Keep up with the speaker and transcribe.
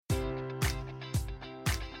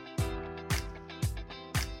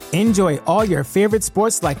Enjoy all your favorite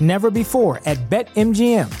sports like never before at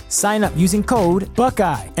BetMGM. Sign up using code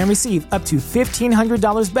Buckeye and receive up to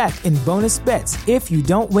 $1,500 back in bonus bets if you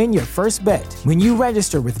don't win your first bet. When you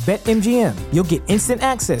register with BetMGM, you'll get instant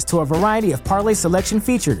access to a variety of parlay selection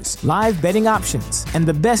features, live betting options, and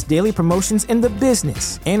the best daily promotions in the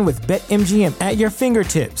business. And with BetMGM at your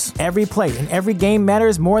fingertips, every play and every game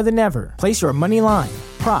matters more than ever. Place your money line,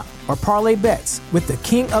 prop, or parlay bets with the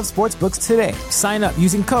king of sportsbooks today. Sign up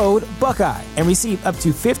using code Buckeye and receive up to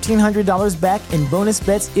 $1,500 back in bonus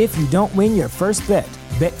bets if you don't win your first bet.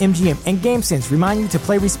 BetMGM and GameSense remind you to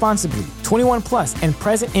play responsibly. 21 plus and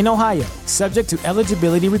present in Ohio, subject to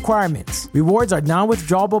eligibility requirements. Rewards are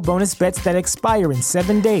non-withdrawable bonus bets that expire in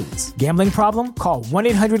 7 days. Gambling problem? Call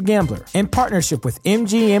 1-800-GAMBLER. In partnership with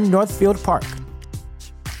MGM Northfield Park.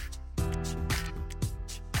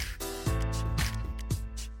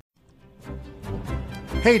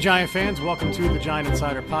 Hey, Giant fans. Welcome to the Giant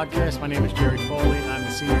Insider Podcast. My name is Jerry Foley. I'm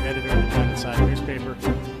the senior editor of the Giant Insider newspaper.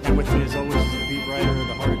 And with me, as always, is the beat writer of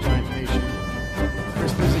the Heart of Giants Nation,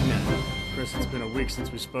 Chris Misignan. Chris, it's been a week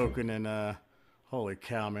since we've spoken, and holy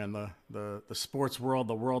cow, man, the sports world,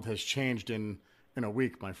 the world has changed in a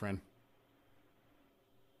week, my friend.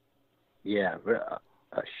 Yeah,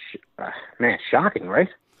 man, shocking, right?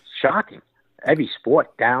 Shocking. Every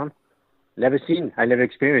sport down. I never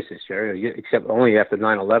experienced this, Jerry, except only after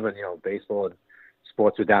 9/11, baseball and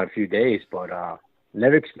sports were down a few days, but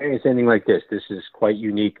never experienced anything like this. This is quite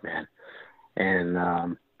unique, man,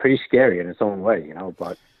 and pretty scary in its own way,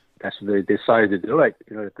 but that's what they decided to do,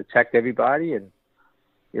 to protect everybody, and,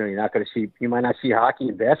 you might not see hockey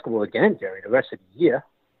and basketball again, Jerry, the rest of the year.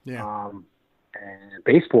 Yeah. And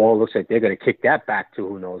baseball looks like they're going to kick that back to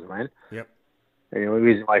who knows when. Yep. And the only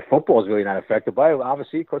reason why football is really not affected by it,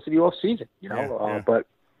 obviously, because of the off season, But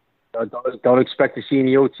don't expect to see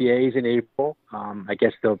any OTAs in April. I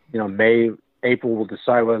guess April will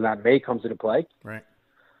decide whether or not May comes into play. Right.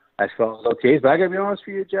 As far as OTAs, but I got to be honest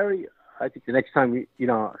with you, Jerry. I think the next time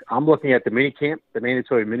I'm looking at the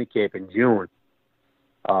mandatory mini camp in June,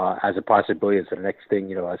 as a possibility as the next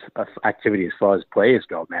thing, as activity as far as players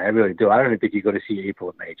go. Man, I really do. I don't even think you're going to see April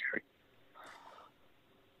and May, Jerry.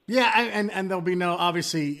 Yeah, and there'll be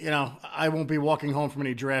obviously, I won't be walking home from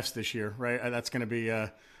any drafts this year, right? That's going to be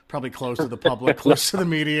probably close to the public, close to the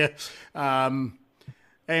media.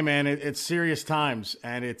 Hey, man, it's serious times,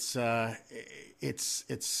 and it's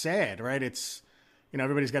sad, right? It's,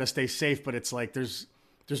 everybody's got to stay safe, but it's like there's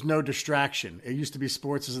no distraction. It used to be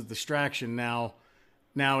sports as a distraction. Now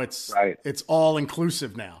it's right. It's all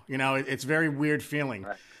inclusive now. It's very weird feeling.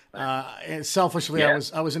 Right. And selfishly, yeah.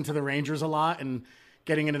 I was into the Rangers a lot and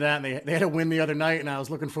getting into that, and they had a win the other night, and I was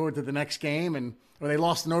looking forward to the next game, or they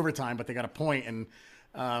lost in overtime, but they got a point, and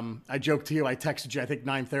I joked to you, I texted you, I think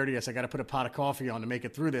 9:30, I said, I got to put a pot of coffee on to make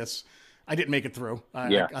it through this. I didn't make it through.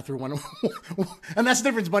 I threw one. And that's the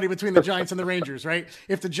difference, buddy, between the Giants and the Rangers, right?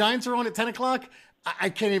 If the Giants are on at 10 o'clock, I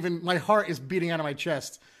can't even, my heart is beating out of my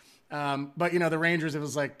chest. But, the Rangers, it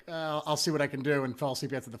was like, I'll see what I can do, and fell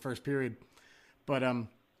asleep after the first period. But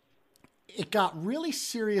it got really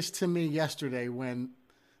serious to me yesterday when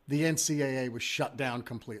the NCAA was shut down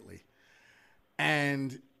completely.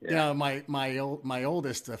 And, my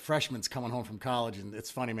oldest freshman's coming home from college, and it's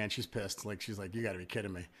funny, man, she's pissed. Like, she's like, you got to be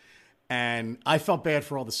kidding me. And I felt bad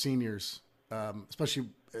for all the seniors, especially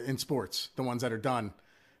in sports, the ones that are done.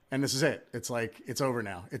 And this is it. It's like, it's over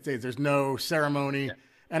now. There's no ceremony. Yeah.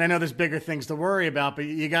 And I know there's bigger things to worry about, but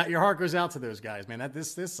your heart goes out to those guys, man.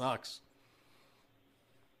 This sucks.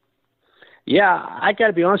 Yeah, I got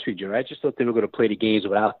to be honest with you, Jerry. I just thought they were going to play the games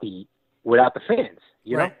without the fans,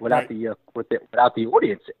 without the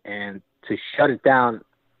audience, and to shut it down,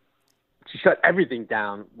 to shut everything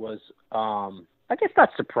down was, I guess, not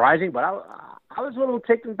surprising, but I was a little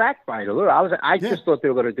taken back by it a little. I just thought they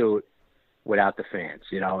were going to do it without the fans,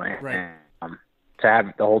 and to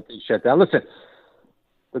have the whole thing shut down. Listen.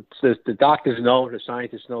 The doctors know, the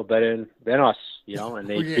scientists know better than us, and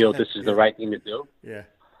they feel this is the right thing to do. Yeah.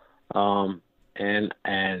 And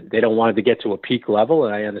they don't want it to get to a peak level,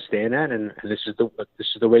 and I understand that. And this is the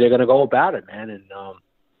way they're going to go about it, man. And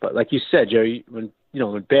but like you said, Jerry, when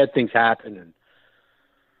bad things happen,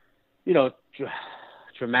 and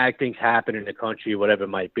traumatic things happen in the country, whatever it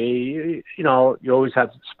might be, you always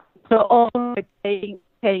have reality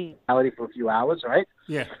for a few hours, right?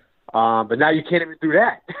 Yeah. But now you can't even do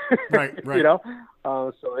that. Right. So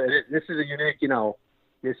this is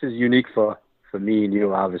this is unique for me and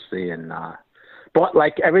you, obviously. And, but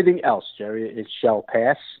like everything else, Jerry, it shall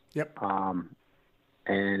pass. Yep.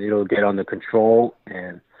 And it'll get under control,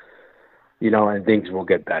 and, and things will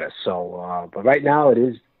get better. So, but right now it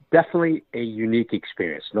is definitely a unique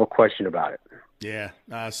experience, no question about it. Yeah.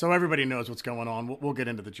 So everybody knows what's going on. We'll get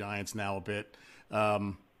into the Giants now a bit.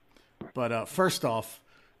 But first off,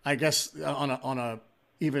 I guess on a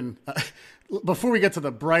even before we get to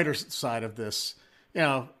the brighter side of this,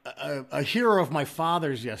 a hero of my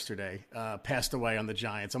father's yesterday passed away on the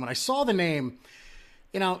Giants. And when I saw the name,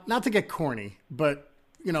 not to get corny, but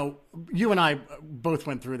you and I both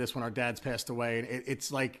went through this when our dads passed away. And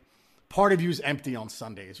it's like part of you's empty on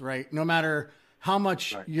Sundays, right? No matter how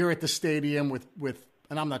much you're at the stadium with,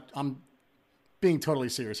 and I'm being totally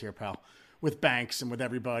serious here, pal, with Banks and with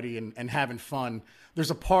everybody and having fun. There's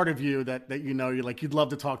a part of you that you're like, you'd love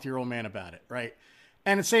to talk to your old man about it, right?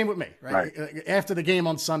 And it's same with me, right? After the game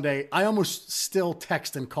on Sunday, I almost still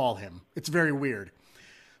text and call him. It's very weird.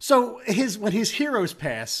 So when his heroes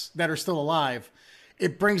pass that are still alive,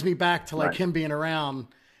 it brings me back to like him being around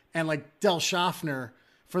and like Del Schaffner.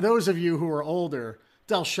 For those of you who are older,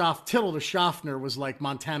 Tittle to Schaffner was like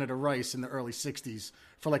Montana to Rice in the early 60s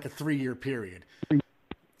for like a 3-year period.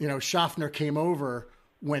 Schaffner came over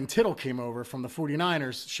when Tittle came over from the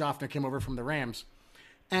 49ers. Schaffner came over from the Rams.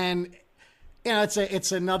 And,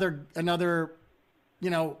 it's another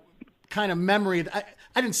kind of memory.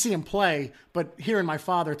 I didn't see him play, but hearing my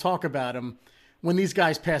father talk about him, when these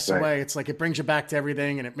guys pass away, it's like it brings you back to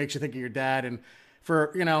everything and it makes you think of your dad. And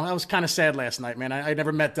I was kind of sad last night, man. I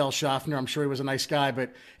never met Del Schaffner. I'm sure he was a nice guy,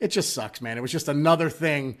 but it just sucks, man. It was just another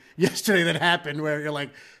thing yesterday that happened where you're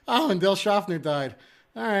like, oh, and Del Schaffner died.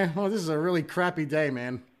 All right, well, this is a really crappy day,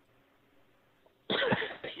 man.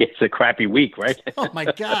 It's a crappy week, right? Oh, my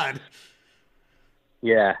God.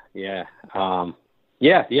 Yeah. He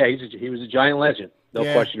was a Giant legend, no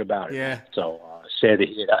question about it. Yeah. So sad to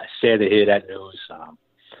hear that news.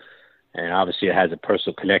 And obviously it has a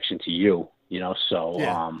personal connection to you, So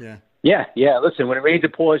Listen, when it rains,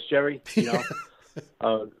 it pours, Jerry.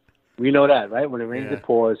 We know that, right? When it rains, it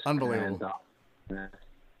pours. Unbelievable. And,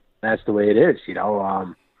 that's the way it is, It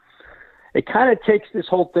kind of takes this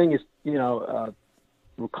whole thing is,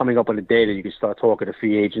 we're coming up on a day that you can start talking to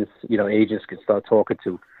free agents. Agents can start talking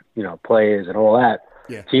to, players and all that.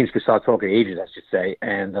 Yeah. Teams can start talking to agents, I should say.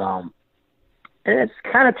 And it's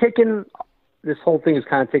kind of taken, this whole thing is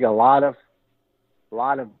kind of taking a lot of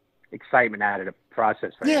excitement out of the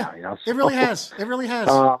process right now. It really has. It really has.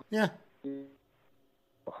 Yeah.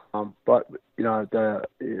 But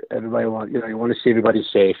everybody you want to see everybody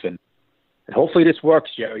safe, and hopefully this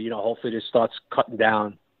works, Jerry. Hopefully this starts cutting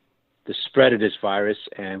down the spread of this virus,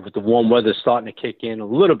 and with the warm weather starting to kick in a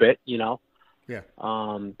little bit,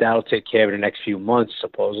 that'll take care of it the next few months,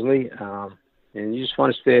 supposedly. And you just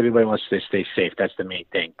want to everybody wants to stay safe. That's the main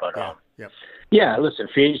thing. But listen,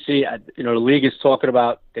 free agency, the league is talking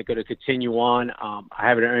about they're going to continue on. I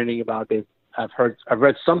haven't heard anything about it. I've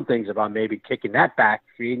read some things about maybe kicking that back,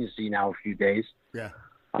 free agency now a few days. Yeah.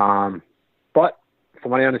 But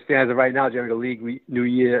from what I understand as of right now, Jerry, the league New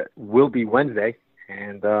Year will be Wednesday,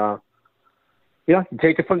 and you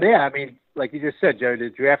take it from there. I mean, like you just said, Jerry, the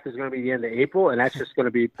draft is going to be the end of April, and that's just going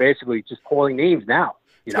to be basically just calling names now.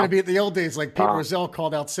 It's going to be at the old days, like Pete Rozelle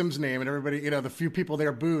called out Sim's name, and everybody, the few people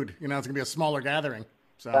there booed. It's going to be a smaller gathering.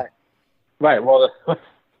 So. Right. Well,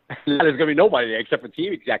 there's going to be nobody there except for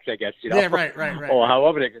team execs, I guess. Yeah, right. Or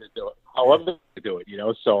however they're going to do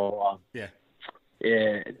it. So,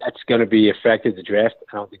 that's going to be affected, the draft.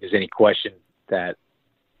 I don't think there's any question that,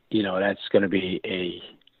 that's going to be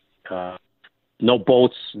no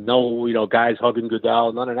boats, no, guys hugging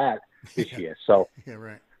Goodell, none of that this year. So, yeah,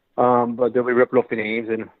 right. But they'll be ripping off the names,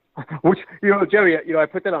 and which, Jerry, I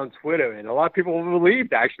put that on Twitter, and a lot of people were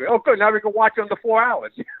relieved, actually. Oh, good, now we can watch it under 4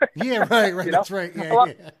 hours. Yeah, right. That's right.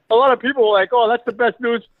 Yeah, a lot of people were like, "Oh, that's the best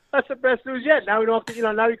news. That's the best news yet." Now we don't have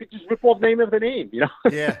to, now you can just rip off name after name. Yeah,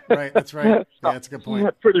 right. That's right. Yeah, that's a good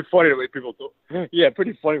point. Pretty funny the way people do. Yeah,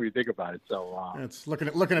 pretty funny when you think about it. So it's looking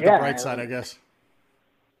at the bright side, I guess.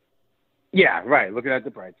 Yeah, right. Looking at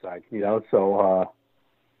the bright side, So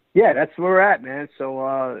that's where we're at, man. So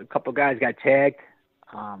a couple guys got tagged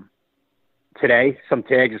today. Some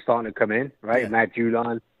tags are starting to come in, right? Yeah. Matt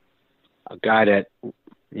Judon, a guy that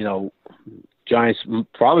Giants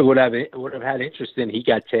probably would have had interest in. He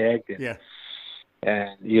got tagged.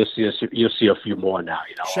 And you'll see a few more now.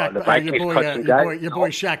 Your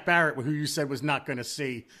boy Shaq Barrett, who you said was not going to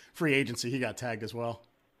see free agency, he got tagged as well.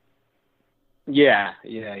 Yeah,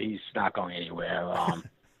 he's not going anywhere.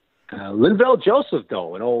 Linval Joseph,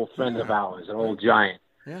 though, an old friend of ours, an old Giant,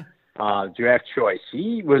 draft choice.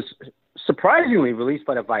 He was surprisingly released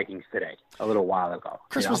by the Vikings today, a little while ago.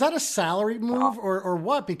 Chris, was that a salary move or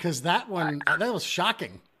what? Because that one, that was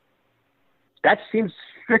shocking. That seems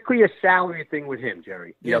strictly a salary thing with him,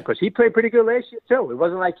 Jerry. You know, because he played pretty good last year too. It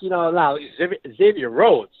wasn't like, now Xavier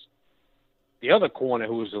Rhodes, the other corner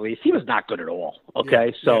who was released, he was not good at all.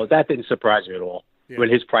 Okay, so that didn't surprise me at all with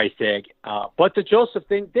his price tag. But the Joseph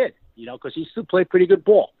thing did, because he still played pretty good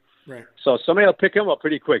ball. Right. So somebody will pick him up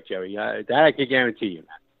pretty quick, Jerry. That I can guarantee you, man.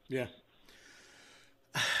 Yeah.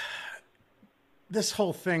 This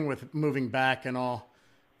whole thing with moving back and all,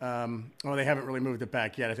 well, they haven't really moved it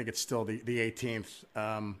back yet. I think it's still the 18th.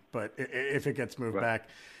 But if it gets moved back,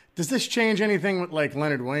 does this change anything with like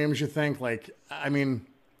Leonard Williams, you think? Like, I mean,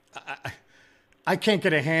 I can't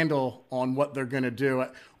get a handle on what they're going to do.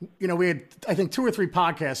 We had, I think 2 or 3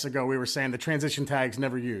 podcasts ago, we were saying the transition tag's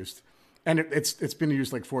never used. And it's been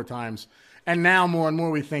used like 4 times. And now more and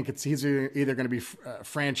more we think he's either going to be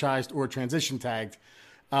franchised or transition tagged.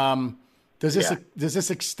 Does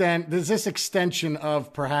this extension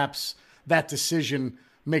of perhaps that decision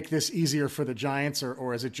make this easier for the Giants,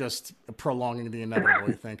 or is it just prolonging the inevitable,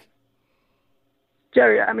 you think?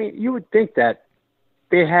 Jerry, I mean, you would think that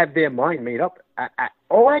they have their mind made up.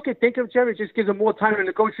 All I could think of, Jerry, just gives them more time to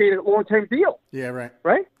negotiate a long-term deal. Yeah, right.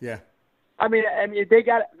 Right? Yeah. I mean, they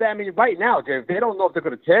got. I mean, right now, Jerry, they don't know if they're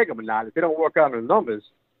going to tag him or not. If they don't work out on the numbers,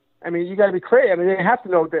 I mean, you got to be crazy. I mean, they have to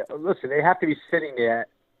know that. Listen, they have to be sitting there,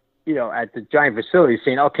 at the Giant facility,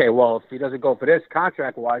 saying, "Okay, well, if he doesn't go for this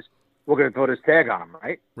contract-wise, we're going to throw this tag on him,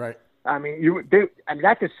 right?" Right. I mean,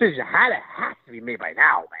 that decision has to be made by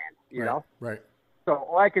now, man. You know. Right. So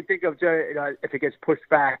all I can think of, Jerry, if it gets pushed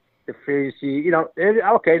back to free agency,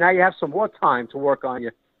 okay, now you have some more time to work on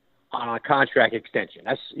a contract extension.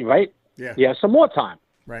 That's right. Yeah. You have some more time.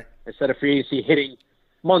 Right. Instead of free agency hitting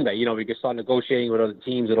Monday, we can start negotiating with other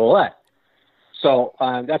teams and all that. So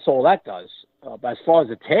that's all that does. But as far as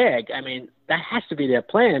the tag, I mean, that has to be their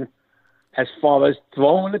plan as far as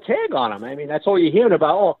throwing the tag on them. I mean, that's all you're hearing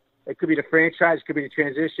about. Oh, it could be the franchise, it could be the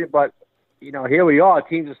transition, but here we are.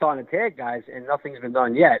 Teams are starting to tag guys, and nothing's been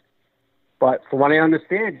done yet. But from what I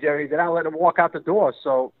understand, Jerry, they're not letting them walk out the door.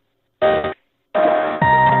 So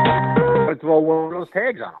throw one of those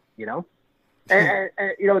tags on them, and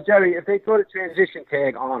Jerry, if they throw the transition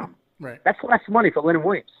tag on them, right, that's less money for Leonard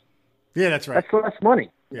Williams. Yeah, that's right. That's less money.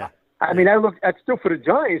 Yeah. I mean, that's still for the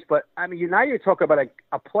Giants, but I mean, now you're talking about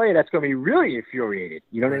a player that's going to be really infuriated.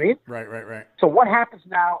 You know what I mean? Right. So what happens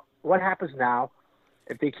now? What happens now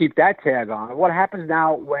if they keep that tag on? What happens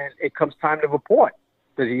now when it comes time to report?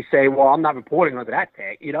 Does he say, "Well, I'm not reporting under that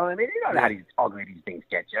tag"? You know what I mean? You know how these ugly these things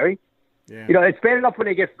get, Jerry. Yeah. It's bad enough when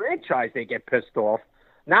they get franchised, they get pissed off.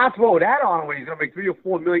 Now throw that on when he's going to make $3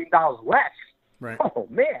 or $4 million less. Right. Oh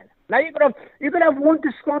man! Now you're gonna have one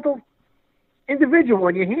disgruntled individual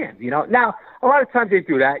in your hands. Now a lot of times they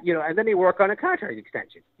do that. And then they work on a contract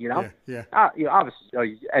extension. Yeah.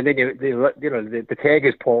 Obviously, and then the tag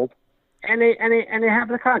is pulled, and they have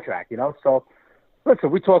the contract. So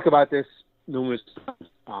listen, we talked about this numerous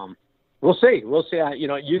times. We'll see.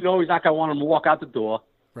 He's not gonna want him to walk out the door.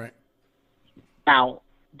 Right. Now,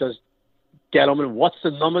 does Gettleman, what's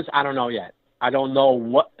the numbers? I don't know yet. I don't know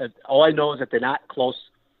what. All I know is that they're not close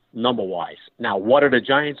number-wise. Now, what are the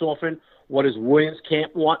Giants offering? What does Williams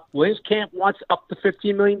Camp want? Williams Camp wants up to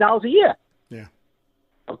 $15 million a year. Yeah.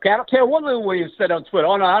 Okay, I don't care what Lynn Williams said on Twitter.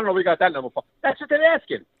 Oh, no, I don't know we got that number for. That's what they're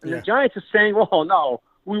asking. And the Giants are saying, well, no,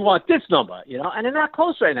 we want this number, and they're not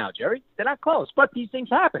close right now, Jerry. They're not close. But these things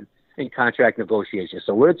happen in contract negotiations.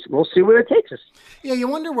 So we'll see where it takes us. Yeah, you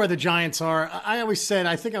wonder where the Giants are. I always said,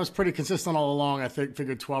 I think I was pretty consistent all along. I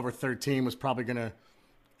figured 12 or 13 was probably going to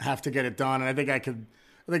have to get it done. And I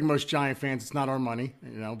think most Giant fans, it's not our money,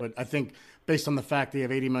 but I think based on the fact they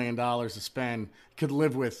have $80 million to spend, could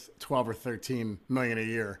live with 12 or 13 million a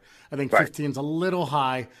year. I think 15 is a little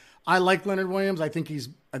high. I like Leonard Williams. I think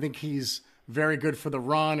he's very good for the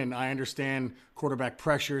run, and I understand quarterback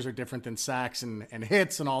pressures are different than sacks and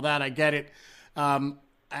hits and all that. I get it.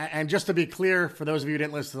 And just to be clear, for those of you who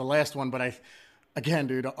didn't listen to the last one, but again,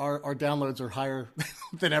 dude, our downloads are higher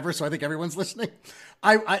than ever, so I think everyone's listening.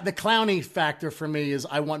 The Clowney factor for me is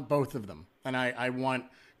I want both of them, and I want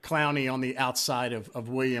Clowney on the outside of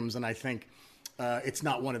Williams, and I think it's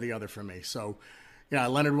not one or the other for me. So,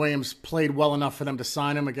 Leonard Williams played well enough for them to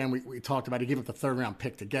sign him. Again, we talked about he gave up the 3rd-round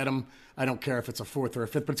pick to get him. I don't care if it's a 4th or a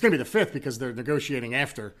 5th, but it's going to be the 5th because they're negotiating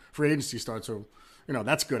after free agency starts. So,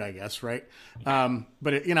 that's good, I guess, right?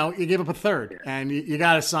 But, you gave up a 3rd, and you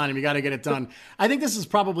got to sign him. You got to get it done. I think this is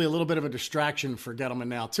probably a little bit of a distraction for Gettleman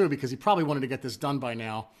now, too, because he probably wanted to get this done by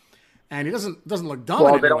now, and he doesn't look done.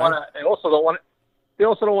 Well, they also don't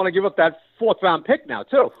want to give up that 4th-round pick now,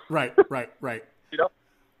 too. Right.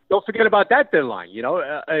 don't forget about that deadline.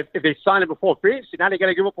 If they sign it before free agency, now they got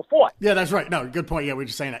to give up a fourth. Yeah, that's right. No, good point. Yeah, we were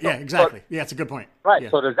just saying that. Yeah, exactly. Yeah, it's a good point. Right. Yeah.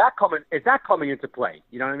 So is that coming into play?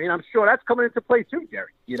 You know what I mean? I'm sure that's coming into play too,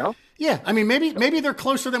 Jerry. Yeah, I mean, maybe they're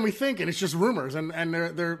closer than we think, and it's just rumors, and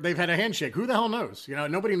they've had a handshake. Who the hell knows?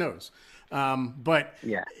 Nobody knows. But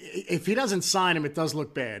yeah, if he doesn't sign him, it does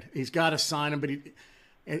look bad. He's got to sign him, but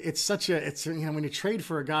when you trade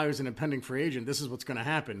for a guy who's an impending free agent, this is what's going to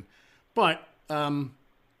happen. But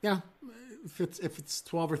if it's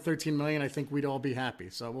 12 or 13 million, I think we'd all be happy.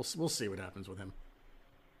 So we'll see what happens with him.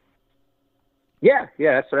 Yeah,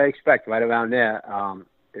 that's what I expect, right around there.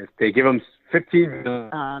 If they give him 15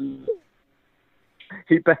 million,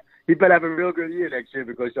 he better have a real good year next year,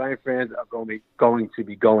 because Giant fans are going to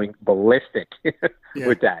be going ballistic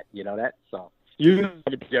with that. You know that? So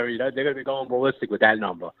Jerry, they're going to be going ballistic with that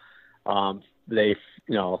number. They,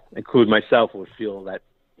 include myself, would feel that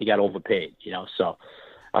he got overpaid. So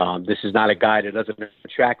this is not a guy that doesn't have a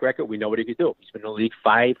track record. We know what he could do. He's been in the league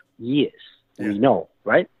 5 years. Yeah. We know,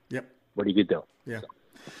 right? Yep. What he could do. Yeah. So.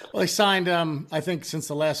 Well, they signed, I think since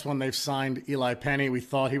the last one, they've signed Eli Penny. We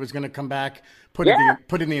thought he was going to come back. Put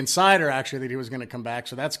in the insider, actually, that he was going to come back.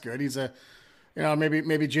 So that's good. He's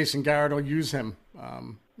maybe Jason Garrett will use him.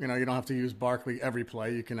 You don't have to use Barkley every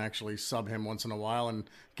play. You can actually sub him once in a while and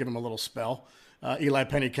give him a little spell. Eli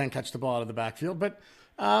Penny can catch the ball out of the backfield. But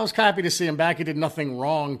I was happy to see him back. He did nothing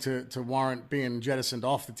wrong to warrant being jettisoned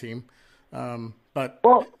off the team. Well,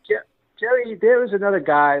 Jerry, there was another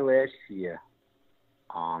guy last year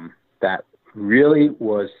that really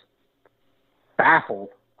was baffled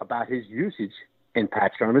about his usage in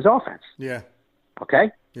Pat Shermer's offense. Yeah.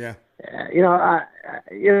 Okay? Yeah. You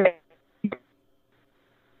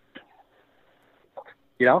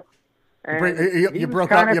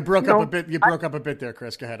broke up a bit. You broke up a bit there,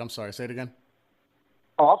 Chris. Go ahead. I'm sorry. Say it again.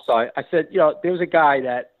 Oh, I'm sorry. I said, there was a guy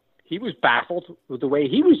that he was baffled with the way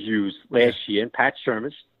he was used last year in Pat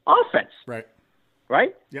Shermer's offense. Right.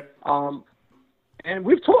 Right? Yep. And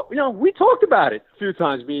we talked about it a few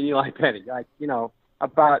times, me and Eli Penny,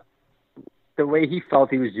 about the way he felt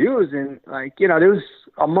he was used. And there was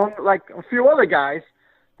among a few other guys,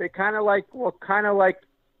 they kind of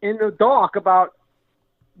in the dark about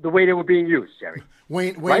the way they were being used, Jerry.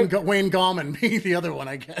 Wayne Gallman being the other one,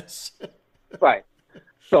 I guess. Right.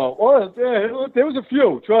 So, there was a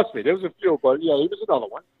few. Trust me, there was a few. But he was another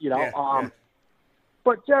one.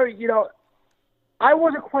 But Jerry, I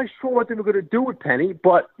wasn't quite sure what they were going to do with Penny.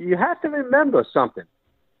 But you have to remember something.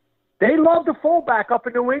 They loved the fullback up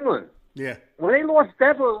in New England. Yeah. When they lost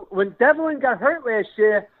when Devlin got hurt last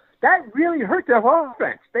year, that really hurt their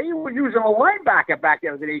offense. They were using a linebacker back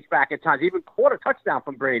there with an H-back at times. Even caught a touchdown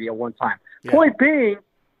from Brady at one time. Yeah. Point being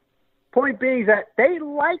is that they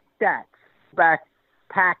liked that back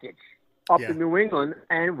package up in New England,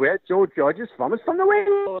 and where Joe Judge is from New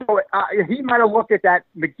England. So, he might have looked at that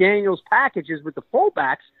McDaniels packages with the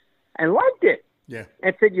fullbacks and liked it. Yeah.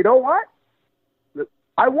 And said, you know what?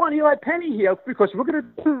 I want Eli Penny here because we're going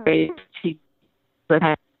to do it.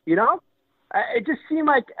 It just seemed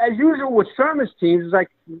like, as usual with Sherman's teams, it's like,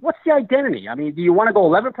 what's the identity? I mean, do you want to go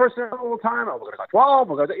 11 personnel all the time? Or we're going to go 12?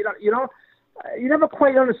 We're going to, you never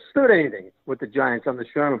quite understood anything with the Giants under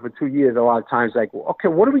Sherman for 2 years. A lot of times, like, well, okay,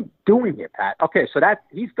 what are we doing here, Pat? Okay, so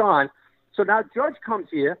he's gone. So now Judge comes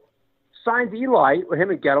here, signs Eli with him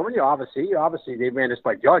and Gettleman. Obviously, they ran this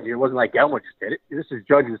by Judge. It wasn't like Gettleman just did it. This is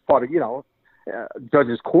Judge's part of,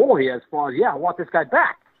 Judge's call here as far as, I want this guy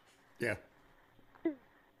back. Yeah.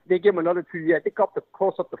 They give him another 2 years. I think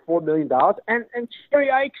close up to $4 million. And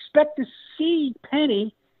Jerry, I expect to see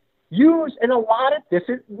Penny used in a lot of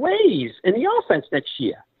different ways in the offense next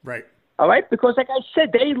year. Right. All right? Because, like I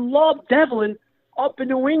said, they love Devlin up in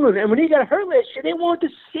New England. And when he got hurt last year, they wanted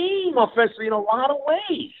to see him offensively in a lot of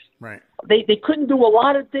ways. Right. They couldn't do a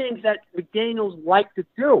lot of things that McDaniels liked to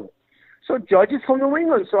do. So Judge is from New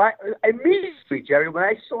England. So I immediately, Jerry, when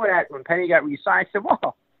I saw that, when Penny got re-signed, I said,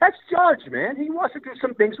 well, that's Judge, man. He wants to do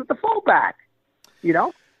some things with the fullback.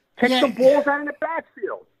 Take some balls out in the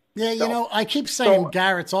backfield. Yeah, I keep saying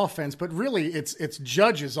Garrett's offense, but really it's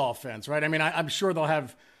Judge's offense, right? I mean, I'm sure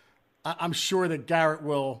I'm sure that Garrett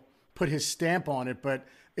will put his stamp on it, but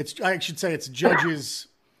I should say it's Judge's.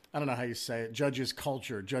 I don't know how you say it. Judge's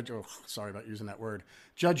culture. Sorry about using that word.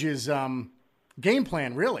 Judge's game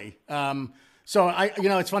plan, really. So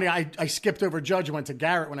it's funny. I skipped over Judge and went to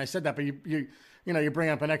Garrett when I said that, but you bring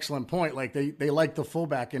up an excellent point. Like they like the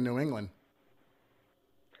fullback in New England.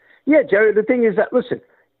 Yeah, Jerry. The thing is that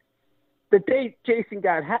the day Jason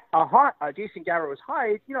Garrett was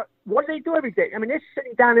hired, what do they do every day? I mean, they're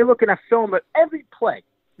sitting down, they're looking at film at every play.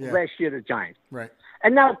 last year, the Giants. Right.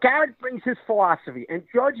 And now Garrett brings his philosophy, and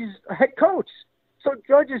Judge is head coach. So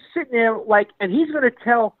Judge is sitting there and he's going to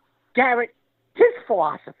tell Garrett his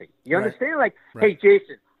philosophy. You understand? Hey,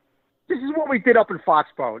 Jason, this is what we did up in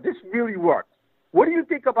Foxborough. This really worked. What do you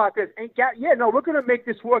think about this? And Garrett, we're going to make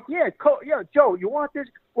this work. Joe, you want this?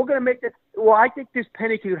 We're going to make this. Well, I think this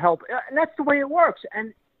penny could help. And that's the way it works.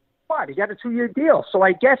 And he got a 2-year deal. So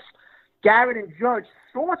I guess Garrett and Judge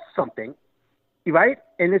saw something, right,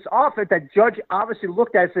 in this offense that Judge obviously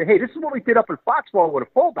looked at and said, hey, this is what we did up in Foxborough with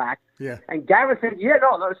a fullback. Yeah. And Garrett said,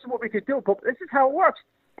 no, this is what we could do. But this is how it works.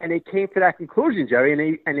 And they came to that conclusion,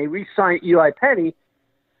 Jerry, and they re-signed Eli Penny.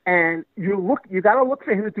 And you got to look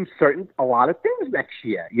for him to do a lot of things next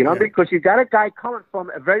year, because you got a guy coming from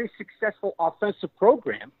a very successful offensive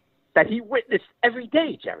program that he witnessed every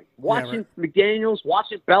day, Jerry, watching McDaniels,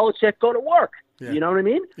 watching Belichick go to work. Yeah. You know what I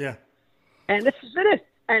mean? Yeah. And this is it.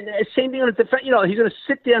 And same thing on the defense. He's going to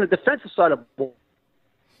sit there on the defensive side of the ball.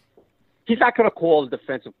 He's not going to call the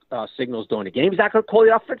defensive signals during the game. He's not going to call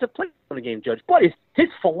the offensive play during the game, Judge. But his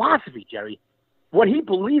philosophy, Jerry, what he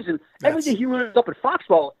believes in, everything he learns up at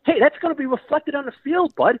Foxborough, hey, that's going to be reflected on the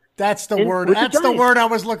field, bud. That's the word. That's the word I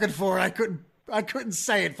was looking for. I couldn't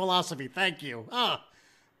say it. Philosophy. Thank you. Go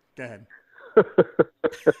ahead.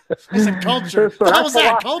 I said culture. So how was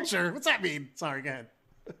that culture? What's that mean? Sorry. Go ahead.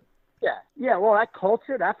 Yeah. Well, that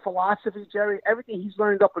culture, that philosophy, Jerry, everything he's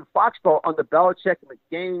learned up in Foxborough under Belichick and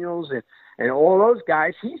McDaniels and all those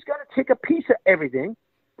guys, he's going to take a piece of everything,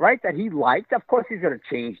 right, that he liked. Of course, he's going to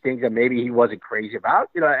change things that maybe he wasn't crazy about,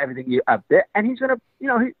 everything up there, and he's going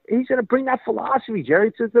to, he's going to bring that philosophy,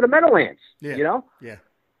 Jerry, to the Meadowlands. Yeah. Yeah.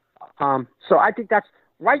 So I think that's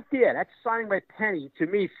right there. That signing by Penny to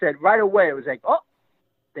me said right away. It was like,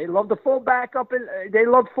 they love the fullback they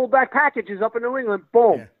love fullback packages up in New England.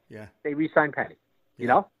 Boom. Yeah. They re-signed Penny. You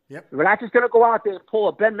know? Yep. We're not just going to go out there and pull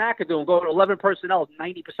a Ben McAdoo and go to 11 personnel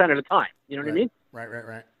 90% of the time. You know what I mean?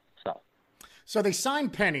 Right. So they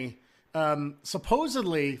signed Penny.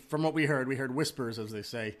 Supposedly, from what we heard whispers, as they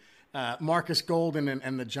say, Marcus Golden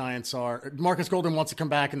and the Giants Marcus Golden wants to come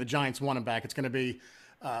back and the Giants want him back. It's going to be,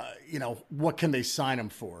 what can they sign him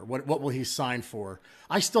for? What will he sign for?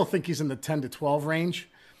 I still think he's in the 10 to 12 range.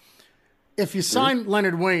 If you sign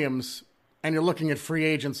Leonard Williams and you're looking at free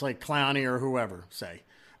agents like Clowney or whoever, say,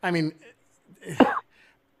 I mean,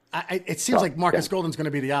 it seems like Marcus Golden's going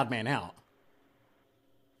to be the odd man out.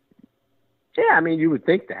 Yeah, I mean, you would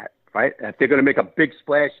think that, right? If they're going to make a big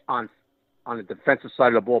splash on the defensive side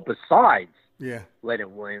of the ball besides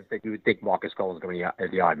Leonard Williams, that you would think Marcus Golden's going to be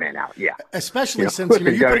the odd man out. Yeah. Especially since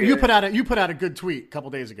you put out a good tweet a couple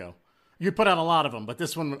days ago. You put out a lot of them, but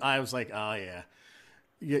this one I was like, oh, yeah.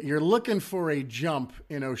 You're looking for a jump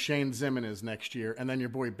in O'Shane Ximines next year, and then your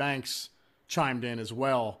boy Banks chimed in as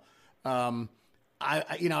well.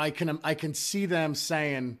 I can see them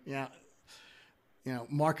saying,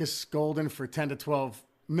 Marcus Golden for 10 to 12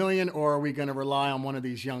 million, or are we going to rely on one of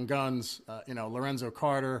these young guns, Lorenzo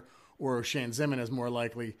Carter or O'Shane Ximines more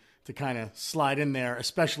likely to kind of slide in there,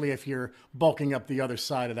 especially if you're bulking up the other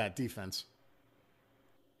side of that defense.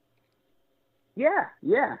 Yeah.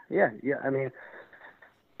 I mean,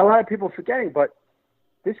 a lot of people are forgetting, but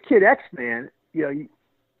this kid X-Man,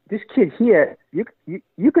 this kid here,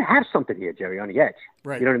 you could have something here, Jerry, on the edge.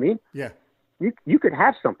 Right. You know what I mean? Yeah. You could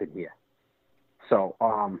have something here. So,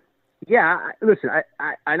 listen,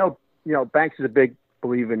 I know, Banks is a big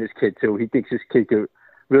believer in this kid too. He thinks this kid could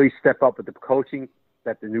really step up with the coaching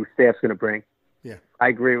that the new staff's going to bring. Yeah. I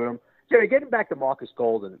agree with him. Jerry, getting back to Marcus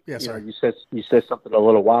Golden, you said something a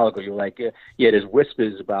little while ago. You're like, there's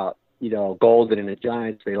whispers about, Golden and the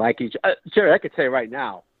Giants. They like each other. Jerry, I could tay right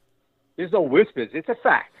now, there's no whispers. It's a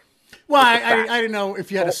fact. Well, I didn't know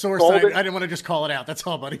if you had a source. I didn't want to just call it out. That's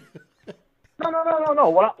all, buddy.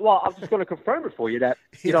 No. Well, I'm just going to confirm it for you that,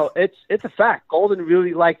 it's a fact. Golden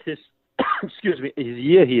really liked his his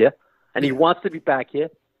year here, and he wants to be back here.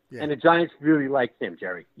 Yeah. And the Giants really liked him,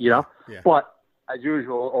 Jerry, Yeah. But as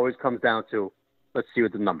usual, it always comes down to, let's see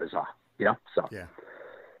what the numbers are, So. Yeah.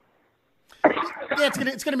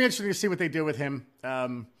 It's gonna be interesting to see what they do with him,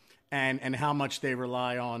 and how much they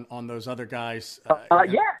rely on those other guys.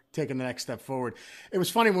 Taking the next step forward. It was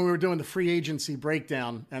funny when we were doing the free agency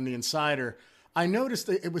breakdown and the insider. I noticed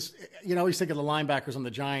that it was, always think of the linebackers on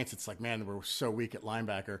the Giants. It's like, man, we're so weak at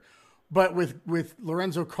linebacker. But with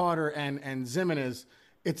Lorenzo Carter and Ximines,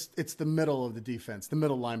 it's the middle of the defense, the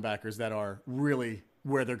middle linebackers that are really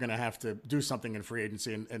where they're going to have to do something in free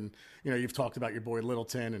agency. And you've talked about your boy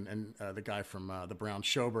Littleton and the guy from the Browns,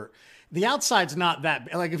 Schobert. The outside's not that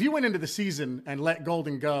 – like if you went into the season and let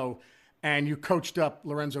Golden go and you coached up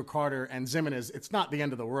Lorenzo Carter and Ximines, it's not the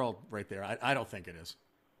end of the world right there. I don't think it is.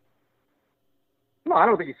 No, I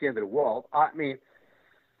don't think it's the end of the world. I mean,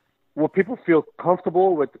 will people feel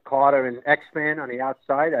comfortable with Carter and X-Man on the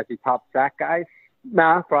outside as the top sack guys?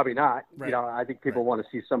 Nah, probably not. Right. You know, I think people want to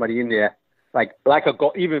see somebody in there like a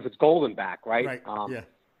goal, even if it's Golden back, right?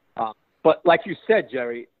 Yeah. But like you said,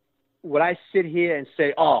 Jerry, would I sit here and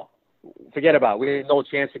say, "Oh, forget about it. We have no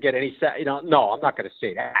chance to get any sack"? You know, no, I'm not going to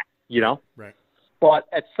say that. You know, Right. But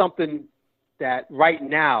it's something that right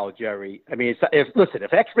now, Jerry. I mean,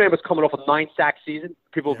 if X-Man was coming off a 9-sack season,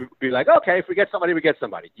 people would be like, "Okay, if we get somebody, we get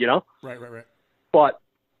somebody." You know. Right. But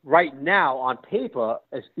right now, on paper,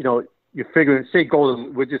 as you know, you're figuring, say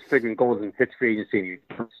Golden, we're just figuring Golden hits free agency,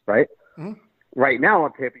 right? Mm-hmm. Right now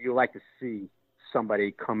on paper, you like to see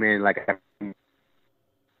somebody come in like,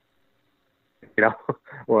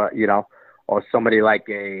 or somebody like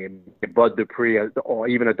a Bud Dupree or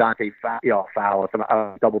even a Dante Fowler, some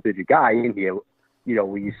double-digit guy in here, you know,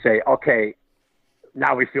 where you say, okay,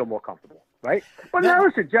 now we feel more comfortable, right? But now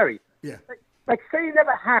listen, Jerry, like say it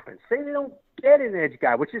never happens. Say they don't get an edge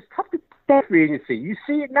guy, which is tough to get free agency. You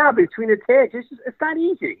see it now between the tags. It's not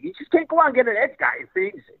easy. You just can't go out and get an edge guy in free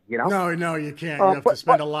agency, you know? No, you can't. You have to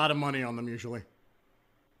spend a lot of money on them usually.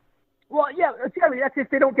 Well, yeah, Jerry, that's if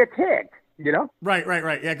they don't get tagged, you know? Right.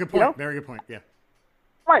 Yeah, good point. You know? Very good point, yeah.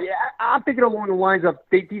 Right, yeah, I'm thinking along the lines of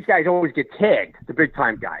these guys always get tagged, the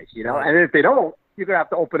big-time guys, you know? Right. And if they don't, you're going to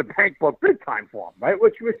have to open a bank book big time for them, right?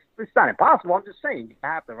 Which it's not impossible. I'm just saying you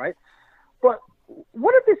have to, right? But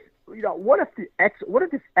what if this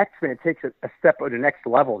X-Man takes a step to the next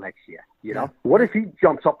level next year? You know, what if he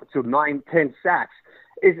jumps up to 9-10 sacks?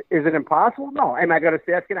 Is it impossible? No. Am I going to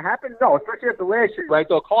say that's going to happen? No. Especially after last year, I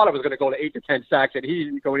thought Carter was going to go to 8 to 10 sacks, and he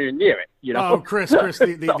didn't go anywhere near it. You know. Oh, Chris,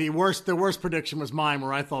 the worst prediction was mine,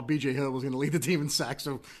 where I thought B.J. Hill was going to lead the team in sacks.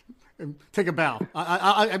 So take a bow.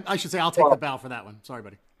 I should say I'll take the bow for that one. Sorry,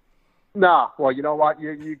 buddy. Nah, well, you know what?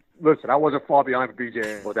 You listen. I wasn't far behind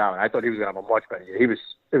B.J. without it. I thought he was going to have a much better year.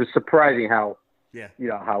 It was surprising how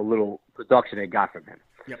how little production they got from him.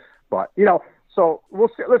 Yep. But you know, so we'll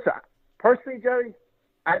see. Listen, personally, Jerry,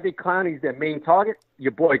 I think Clowney's their main target.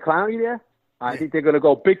 Your boy Clowney there. I think they're going to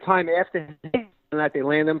go big time after him, and that they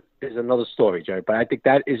land him is another story, Jerry. But I think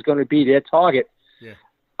that is going to be their target. Yeah.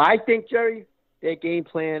 I think, Jerry, their game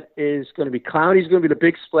plan is going to be Clowney's going to be the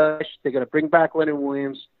big splash. They're going to bring back Leonard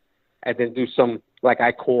Williams, and then do some, like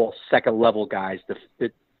I call, second-level guys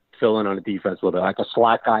to fill in on the defense with it, like a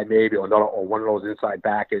slot guy maybe, or one of those inside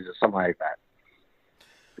backers or something like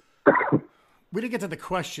that. We didn't get to the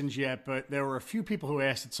questions yet, but there were a few people who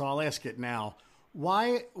asked it, so I'll ask it now.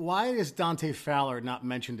 Why is Dante Fowler not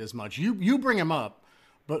mentioned as much? You bring him up,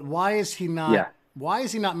 but why is he not? Yeah. Why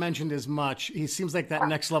is he not mentioned as much? He seems like that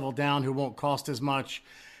next level down who won't cost as much.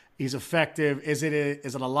 He's effective. Is it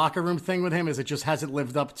a locker room thing with him? Is it just hasn't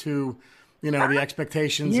lived up to, the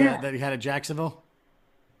expectations that he had at Jacksonville?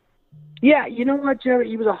 Yeah, you know what, Jerry?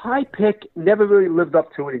 He was a high pick, never really lived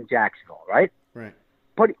up to it in Jacksonville, right? Right.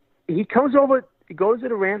 But he comes over, he goes to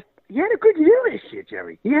the Rams. He had a good year this year,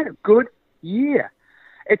 Jerry. He had a good year.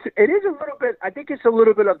 It is a little bit, I think it's a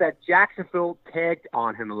little bit of that Jacksonville tagged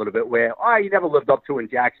on him a little bit where, he never lived up to it in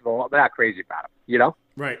Jacksonville. I'm not crazy about him,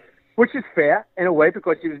 Right. Which is fair in a way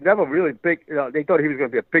because he was never really big. They thought he was going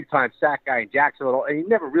to be a big-time sack guy in Jacksonville, and he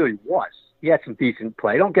never really was. He had some decent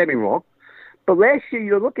play, don't get me wrong. But last year,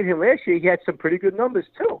 you look at him, last year he had some pretty good numbers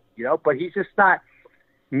too, but he's just not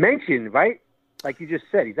mentioned, right? Like you just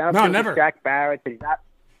said, he's not up there with Jack Barrett, and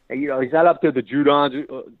he's not up there with the Judons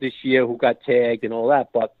this year who got tagged and all that.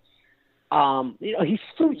 But he's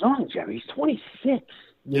still young, Jerry. He's 26.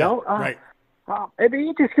 Right. It'd be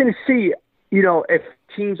interesting to see, if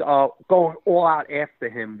teams are going all out after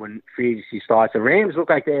him when free agency starts. The Rams look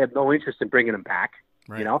like they have no interest in bringing him back.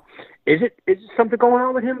 Right. Is it something going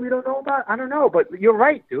on with him we don't know about? I don't know, but you're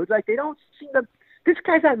right, dude. Like they don't seem to. This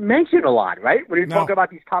guy's not mentioned a lot, right? When you talk about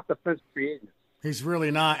these top defensive free agents. He's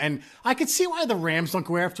really not, and I could see why the Rams don't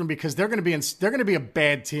go after him because they're going to be a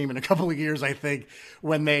bad team in a couple of years. I think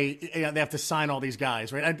when they have to sign all these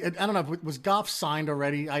guys, right? I don't know. Was Goff signed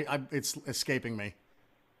already? It's escaping me.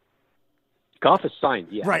 Goff is signed,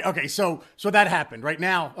 yeah. Right. Okay. So that happened right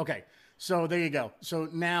now. Okay. So there you go. So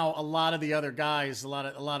now a lot of the other guys, a lot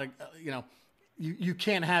of you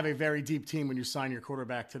can't have a very deep team when you sign your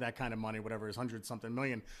quarterback to that kind of money, whatever is 100-something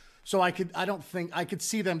million. So I could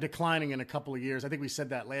see them declining in a couple of years. I think we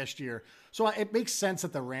said that last year. So it makes sense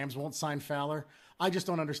that the Rams won't sign Fowler. I just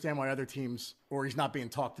don't understand why other teams, or he's not being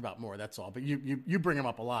talked about more. That's all. But you bring him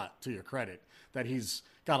up a lot, to your credit, that he's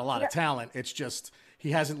got a lot of talent. It's just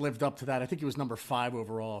he hasn't lived up to that. I think he was number 5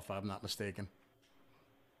 overall, if I'm not mistaken.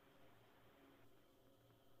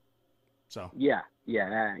 So yeah,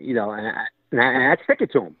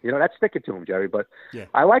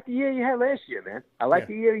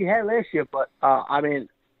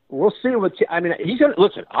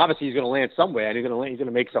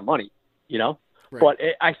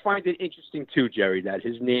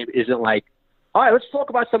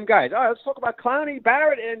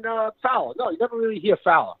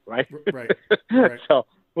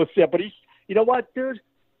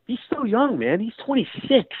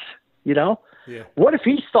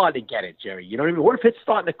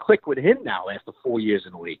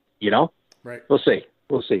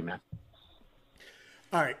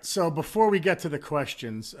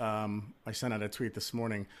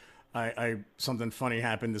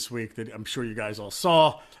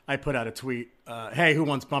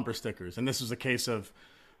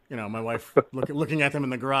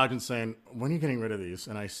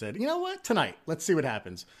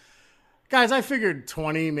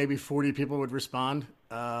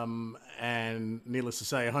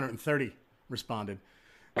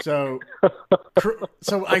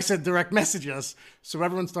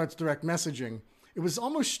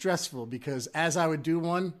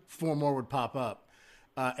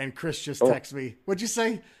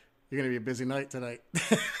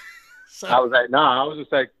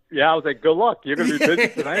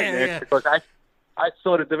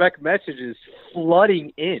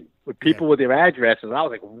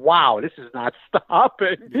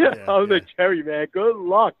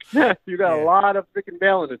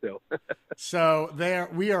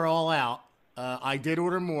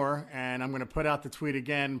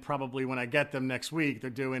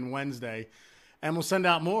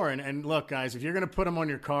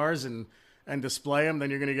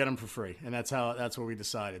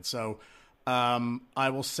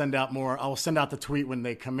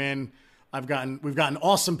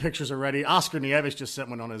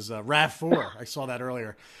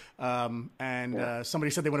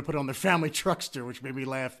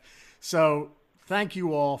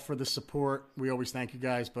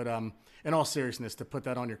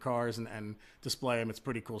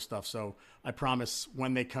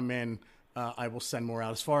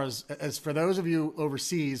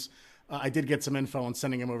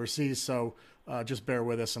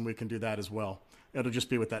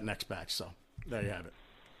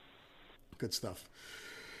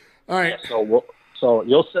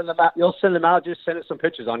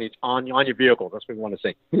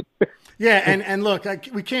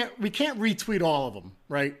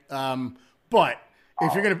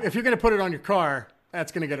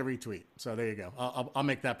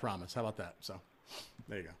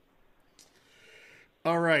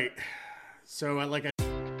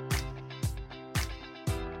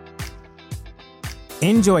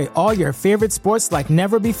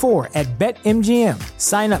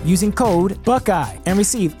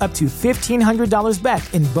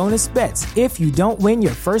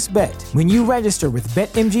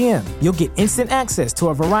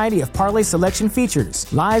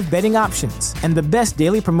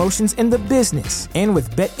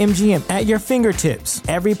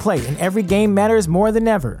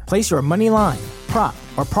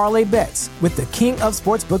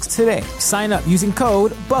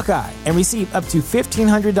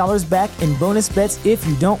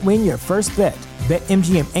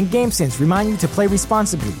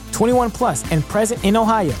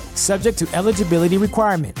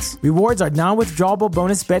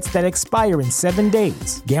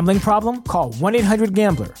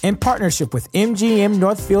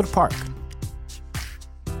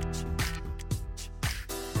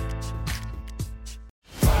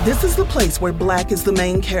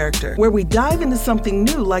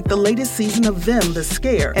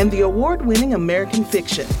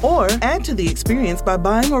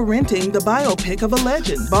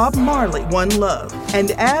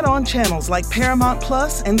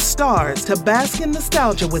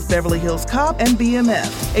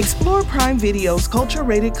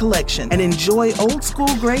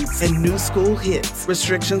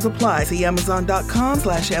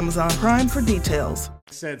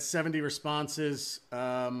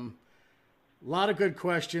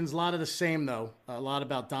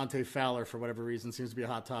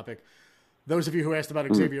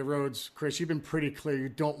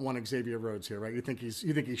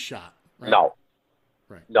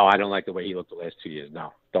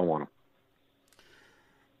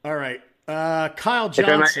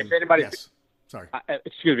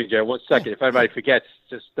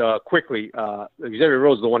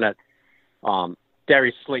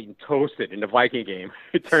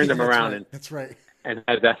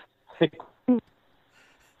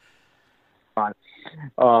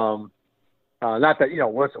 Not that,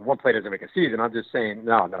 one play doesn't make a season. I'm just saying,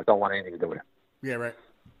 no, don't want anything to do with it. Yeah, right.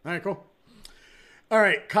 All right, cool. All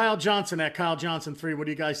right, Kyle Johnson at Kyle Johnson 3. What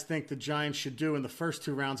do you guys think the Giants should do in the first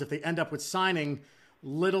 2 rounds if they end up with signing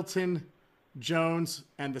Littleton, Jones,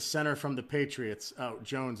 and the center from the Patriots? Oh,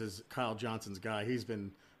 Jones is Kyle Johnson's guy. He's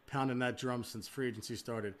been pounding that drum since free agency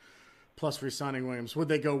started. Plus re-signing Williams. Would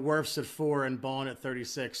they go Wirfs at 4 and Bond at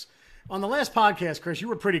 36? On the last podcast, Chris, you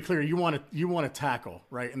were pretty clear. You want to tackle,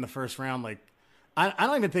 right, in the first round. Like, I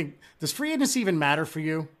don't even think – does free agency even matter for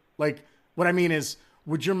you? Like, what I mean is,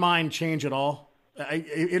 would your mind change at all?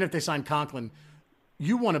 Even if they sign Conklin,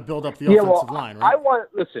 you want to build up the offensive line, right?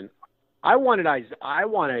 I want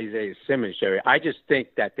Isaiah Simmons, Jerry. I just think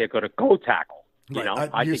that they're going to go tackle. You know,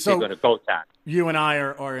 I think they're going to go tackle. You and I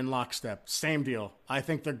are in lockstep. Same deal. I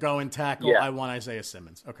think they're going tackle. Yeah. I want Isaiah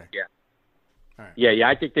Simmons. Okay. Yeah. All right. Yeah.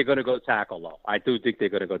 I think they're going to go tackle, though. I do think they're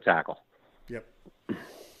going to go tackle. Yep.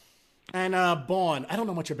 And Baun. I don't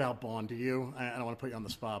know much about Baun. Do you? I don't want to put you on the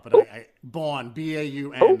spot, but Baun.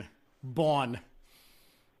 B-A-U-N. Baun.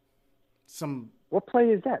 What play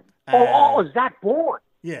is that? Zach Baun.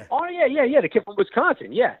 Yeah. Oh, yeah. The kid from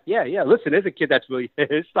Wisconsin. Yeah. Listen, there's a kid that's really –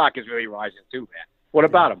 his stock is really rising too, man. What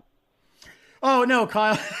about him? Oh, no,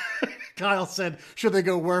 Kyle. Kyle said, should they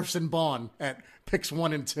go Wirfs and Baun at picks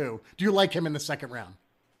 1 and 2? Do you like him in the second round?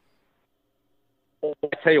 Well,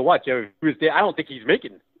 I tell you what, Jerry, he was there. I don't think he's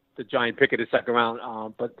making the giant pick in the second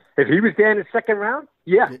round. But if he was there in the second round,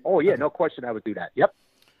 yeah. Oh, yeah, no question I would do that. Yep.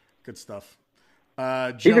 Good stuff.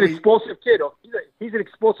 He's an explosive kid. He's an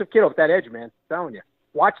explosive kid off that edge, man. I'm telling you.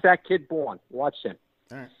 Watch that kid Baun. Watch him.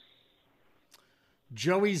 All right.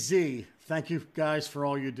 Joey Z, thank you guys for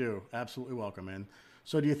all you do. Absolutely welcome, man.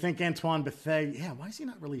 So do you think Antoine Bethea, why is he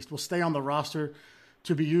not released, will stay on the roster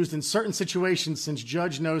to be used in certain situations since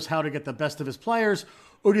Judge knows how to get the best of his players,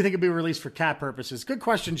 or do you think he'll be released for cap purposes? Good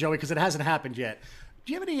question, Joey, because it hasn't happened yet.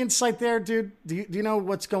 Do you have any insight there, dude? Do you know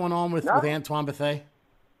what's going on with Antoine Bethea?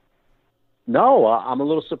 No, I'm a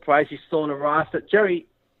little surprised he's still on the roster. Jerry,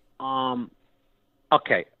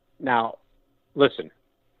 okay, now, listen.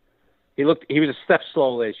 He was a step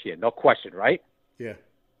slow last year, no question, right? Yeah.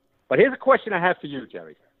 But here's a question I have for you,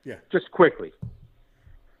 Jerry. Yeah. Just quickly.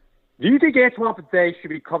 Do you think Antoine Bethea should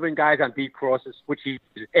be covering guys on deep crosses, which he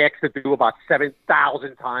was asked to do about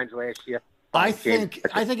 7,000 times last year? I think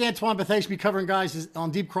Antoine Bethea should be covering guys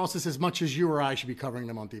on deep crosses as much as you or I should be covering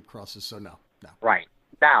them on deep crosses, so no. Right.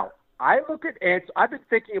 Now, I've been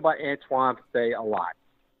thinking about Antoine Bethea a lot.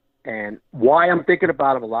 And why I'm thinking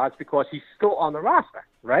about him a lot is because he's still on the roster,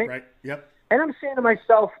 right? Right, yep. And I'm saying to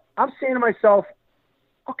myself,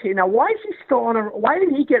 okay, now why is he still on why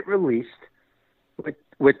didn't he get released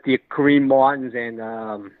with the Kareem Martins and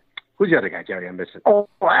who's the other guy, Jerry, I'm missing? Oh,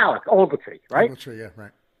 Alex Ogletree, right? Ogletree, yeah,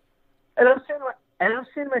 right. And I'm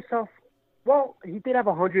saying to myself, well, he did have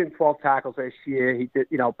 112 tackles last year. He did,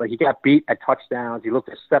 but he got beat at touchdowns. He looked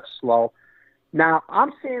a step slow. Now,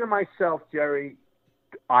 I'm saying to myself, Jerry,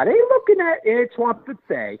 are they looking at Antoine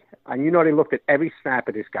Bethea? And they looked at every snap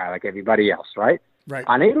of this guy like everybody else, right? Right.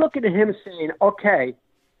 Are they looking at him saying, okay,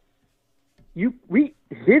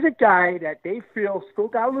 here's a guy that they feel still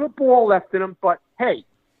got a little ball left in him, but hey,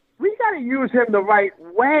 we got to use him the right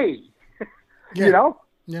way. Yeah.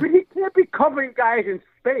 Yeah. He can't be covering guys in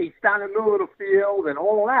space down the middle of the field and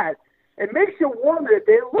all that. It makes you wonder if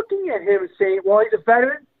they're looking at him and saying, well, he's a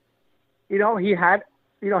veteran. He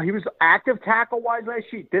was active tackle-wise last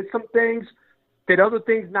year. Did some things, did other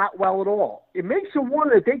things not well at all. It makes you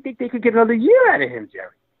wonder if they think they could get another year out of him,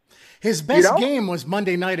 Jerry. His best game was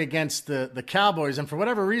Monday night against the Cowboys, and for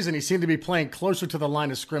whatever reason, he seemed to be playing closer to the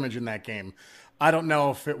line of scrimmage in that game. I don't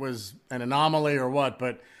know if it was an anomaly or what,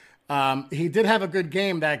 but he did have a good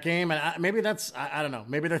game that game, and maybe that's I don't know.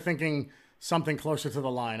 Maybe they're thinking something closer to the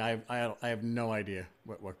line. I have no idea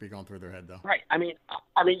what would be going through their head though. Right. I mean,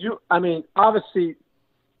 obviously,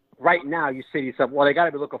 right now you say to yourself, well, they got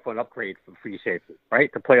to be looking for an upgrade for free safety,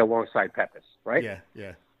 right, to play alongside Peppers, right?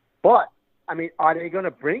 Yeah. But I mean, are they going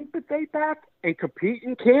to bring Bethea back and compete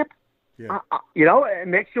in camp? Yeah. It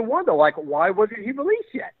makes you wonder, like, why wasn't he released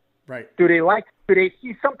yet? Right. Do they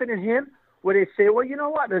see something in him where they say, well, you know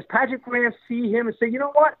what? Does Patrick Graham see him and say, you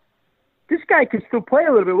know what? This guy can still play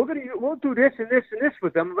a little bit. We'll do this and this and this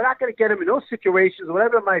with him. We're not going to get him in those situations,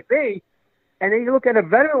 whatever it might be. And then you look at a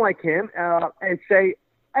veteran like him and say,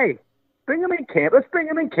 hey, bring him in camp. Let's bring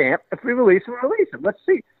him in camp. If we release him, release him. Let's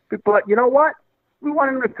see. But you know what? We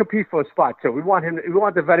want him to compete for a spot too. We want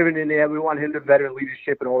the veteran in there. We want him the veteran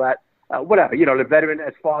leadership and all that. Whatever, the veteran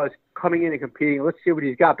as far as coming in and competing. Let's see what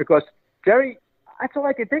he's got. Because Jerry, that's all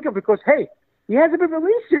I can think of. Because hey, he hasn't been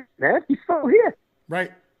released yet, man. He's still here.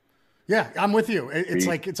 Right. Yeah, I'm with you.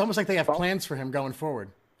 It's almost like they have plans for him going forward.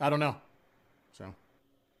 I don't know. So.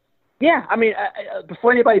 Yeah, I mean,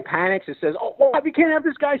 before anybody panics and says, "Oh, well, we can't have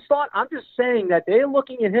this guy start," I'm just saying that they're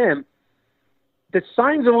looking at him. The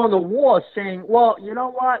signs are on the wall saying, "Well, you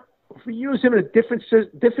know what? If we use him in a different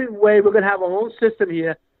way, we're going to have our own system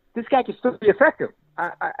here. This guy can still be effective."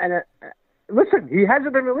 Listen, he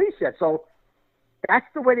hasn't been released yet, so that's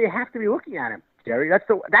the way they have to be looking at him, Jerry.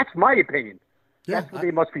 That's my opinion. Yeah, that's what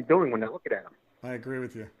they must be doing when they're looking at him. I agree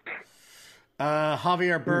with you.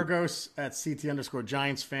 Javier Burgos at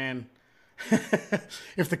CT_Giants fan.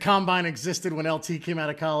 If the combine existed when LT came out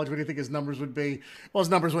of college, what do you think his numbers would be? Well, his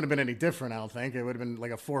numbers wouldn't have been any different, I don't think. It would have been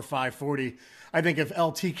like a 4.5 40. I think if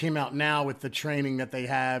LT came out now with the training that they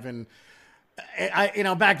have, and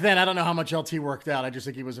back then, I don't know how much LT worked out. I just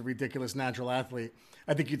think he was a ridiculous natural athlete.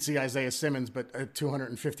 I think you'd see Isaiah Simmons, but at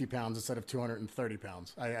 250 pounds instead of 230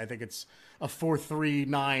 pounds. I think it's a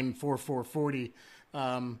 4.39, 4.4 40.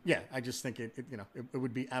 I just think it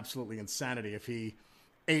would be absolutely insanity if he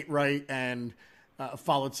ate right and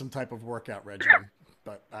followed some type of workout regimen.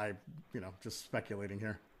 But just speculating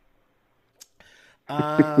here.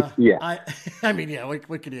 Yeah. I mean, yeah,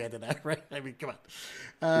 what can you add to that, right? I mean, come on.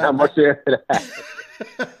 Not much to add to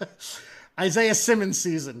that. Isaiah Simmons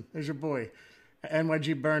season. There's your boy.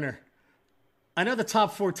 NYG Burner. I know the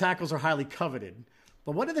top 4 tackles are highly coveted,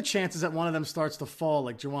 but what are the chances that one of them starts to fall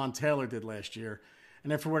like Jawan Taylor did last year?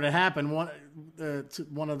 And if it were to happen,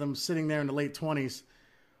 one of them sitting there in the late 20s,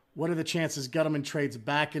 what are the chances Gettleman trades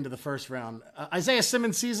back into the first round? Isaiah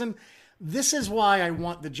Simmons season, this is why I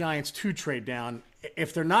want the Giants to trade down.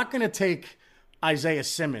 If they're not going to take Isaiah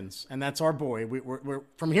Simmons, and that's our boy, we're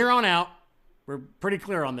from here on out, we're pretty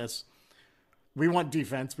clear on this. We want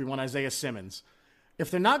defense. We want Isaiah Simmons. If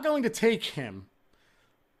they're not going to take him,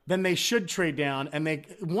 then they should trade down, and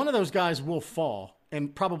one of those guys will fall,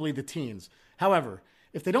 and probably the teens. However,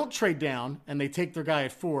 if they don't trade down and they take their guy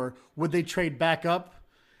at 4, would they trade back up?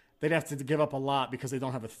 They'd have to give up a lot because they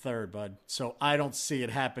don't have a third, bud. So I don't see it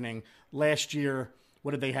happening. Last year,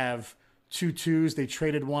 what did they have? 2 2s. They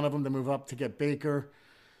traded one of them to move up to get Baker.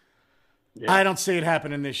 Yeah. I don't see it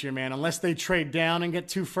happening this year, man. Unless they trade down and get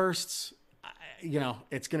 2 firsts,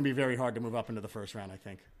 it's going to be very hard to move up into the first round, I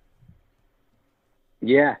think.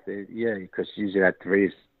 Yeah, because usually that 3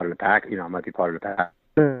 is part of the pack. Might be part of the pack.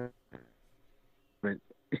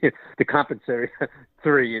 The compensatory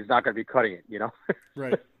 3 is not going to be cutting it,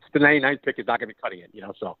 Right. The 99th pick is not going to be cutting it,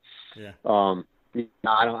 so. Yeah. I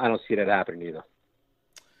don't see that happening either.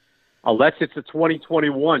 Unless it's a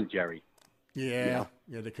 2021, Jerry. Yeah.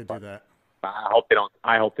 Yeah, they could do that. I hope they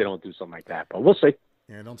don't do something like that, but we'll see.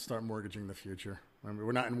 Yeah, don't start mortgaging the future. I mean,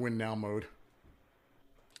 we're not in win now mode.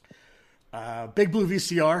 Big Blue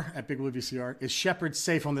VCR at Big Blue VCR. Is Shepard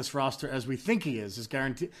safe on this roster as we think he is? His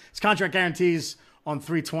contract guarantees on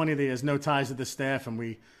 320 that he has no ties to the staff, and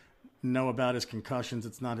we know about his concussions.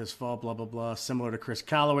 It's not his fault, blah, blah, blah. Similar to Chris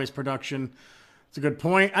Callaway's production. It's a good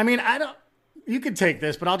point. I mean, you could take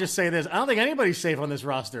this, but I'll just say this. I don't think anybody's safe on this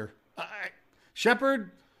roster.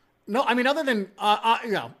 Shepard, no, I mean, other than,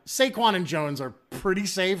 Saquon and Jones are pretty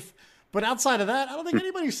safe, but outside of that, I don't think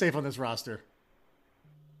anybody's safe on this roster.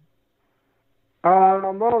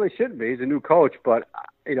 Well, they shouldn't be. He's a new coach, but,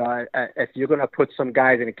 if you're going to put some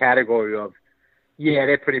guys in a category of, yeah,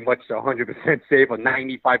 they're pretty much 100% safe or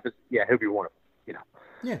 95%, yeah, he'll be one of them,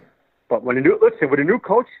 Yeah. But with a new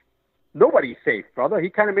coach, nobody's safe, brother. He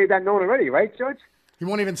kind of made that known already, right, Judge? He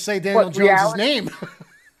won't even say Daniel Jones' name.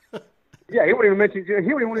 Yeah, he wouldn't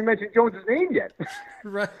even mention Jones' name yet.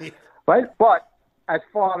 Right. Right? But as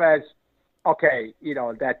far as, okay,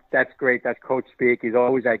 that's great. That's coach speak. He's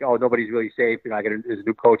always like, oh, nobody's really safe. There's a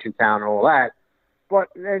new coach in town and all that. But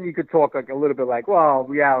then you could talk like a little bit like, well,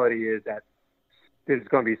 reality is that there's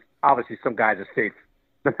going to be obviously some guys are safe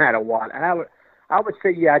no matter what. And I would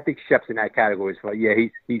say, yeah, I think Shep's in that category. So, yeah,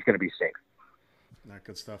 he's going to be safe. Not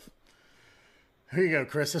good stuff. Here you go,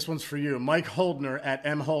 Chris. This one's for you. Mike Holdner at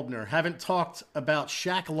M. Holdner. Haven't talked about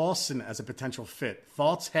Shaq Lawson as a potential fit.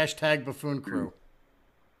 Thoughts? #Buffoon Crew.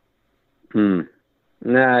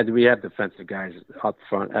 Nah, we have defensive guys up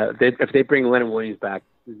front. If they bring Leonard Williams back,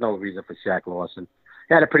 there's no reason for Shaq Lawson.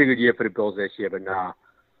 He had a pretty good year for the Bills this year, but nah,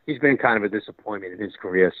 he's been kind of a disappointment in his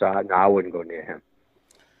career, so I wouldn't go near him.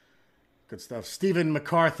 Good stuff. Stephen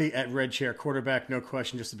McCarthy at Red Chair. Quarterback, no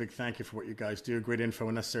question. Just a big thank you for what you guys do. Great info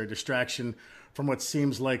and necessary distraction from what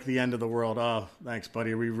seems like the end of the world. Oh, thanks,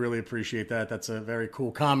 buddy. We really appreciate that. That's a very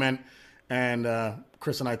cool comment. And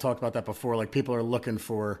Chris and I talked about that before. Like, people are looking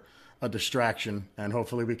for a distraction, and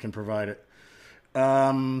hopefully we can provide it.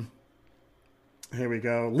 Here we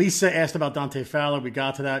go. Lisa asked about Dante Fowler. We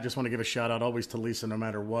got to that. Just want to give a shout out always to Lisa no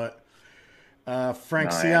matter what.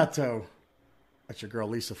 Frank Ciato. That's your girl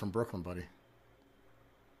Lisa from Brooklyn, buddy.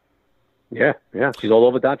 Yeah. She's all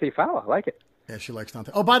over Dante Fowler. I like it. Yeah, she likes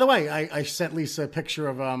Dante. Oh, by the way, I sent Lisa a picture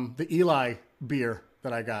of the Eli beer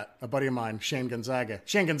that I got. A buddy of mine, Shane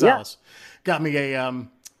Gonzalez, got me an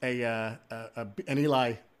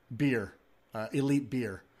Eli beer, elite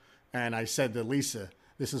beer. And I said to Lisa,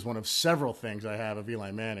 this is one of several things I have of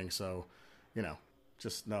Eli Manning. So,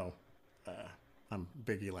 just know I'm a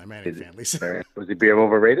big Eli Manning fan, Lisa. Was the beer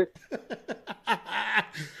overrated?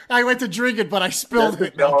 I went to drink it, but I spilled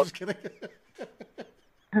it. No, I'm just kidding.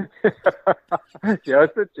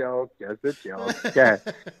 Just a joke. Yeah.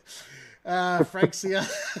 Frank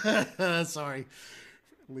Ciato. Sorry,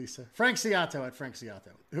 Lisa. Frank Ciato at Frank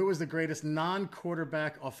Ciato. Who was the greatest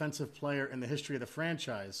non-quarterback offensive player in the history of the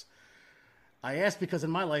franchise? I asked because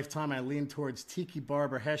in my lifetime I leaned towards Tiki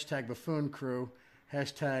Barber, #Buffoon Crew,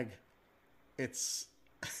 I'd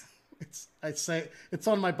say it's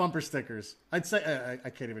on my bumper stickers. I'd say I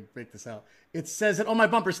can't even make this out. It says it on my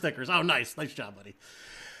bumper stickers. Oh, nice job, buddy.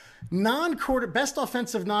 Best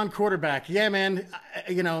offensive non-quarterback. Yeah, man.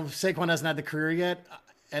 Saquon hasn't had the career yet,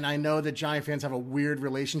 and I know that Giant fans have a weird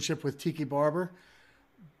relationship with Tiki Barber,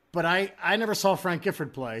 but I never saw Frank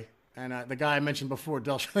Gifford play, and the guy I mentioned before,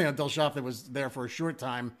 Del Shop, that was there for a short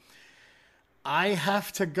time. I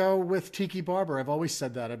have to go with Tiki Barber. I've always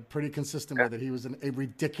said that. I'm pretty consistent with it. He was a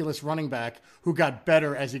ridiculous running back who got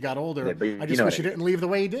better as he got older. Yeah, I just wish he didn't leave the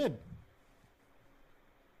way he did.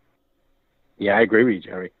 Yeah, I agree with you,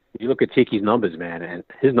 Jerry. You look at Tiki's numbers, man, and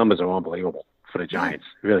his numbers are unbelievable for the Giants.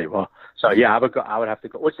 Really well. So yeah, I would have to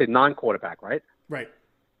go. What's the non-quarterback, right? Right.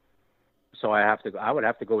 So I would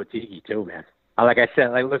have to go with Tiki too, man. Like I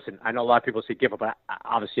said, listen, I know a lot of people say Gifford, but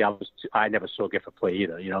obviously I never saw Gifford play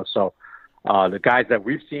either. So. The guys that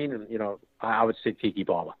we've seen, I would say Tiki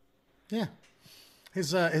Barber. Yeah,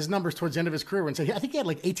 his numbers towards the end of his career, I think he had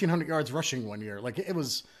 1,800 yards rushing one year.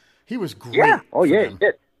 He was great. Yeah. Oh yeah, he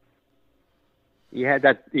did. He had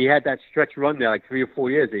that stretch run there 3 or 4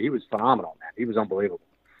 years. He was phenomenal, man. He was unbelievable.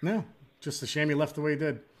 No, just a shame he left the way he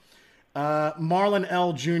did. Marlon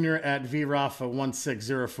L. Jr. at VRafa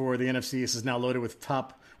 1604. The NFC East is now loaded with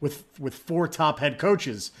 4 top head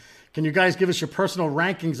coaches. Can you guys give us your personal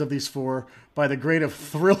rankings of these 4 by the grade of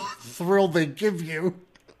thrill they give you?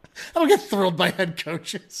 I don't get thrilled by head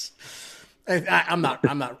coaches. I'm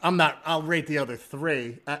not. I'll rate the other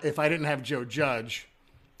 3. If I didn't have Joe Judge,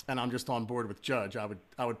 and I'm just on board with Judge,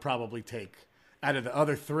 I would probably take out of the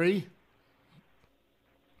other 3.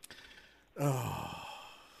 Oh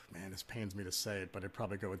man, this pains me to say it, but I'd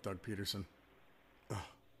probably go with Doug Peterson. Oh.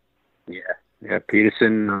 Yeah,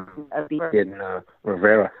 Peterson and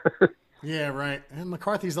Rivera. Yeah, right. And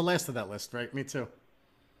McCarthy's the last of that list, right? Me too.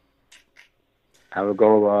 I would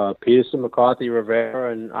go Peterson, McCarthy,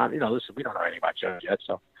 Rivera, and listen, we don't know anything about Judge yet,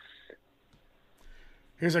 so.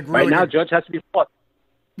 Here's a really right now, Judge has to be fought.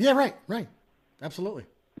 Yeah, right. Absolutely.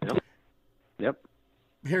 Yep.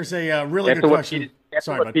 Here's a really good question.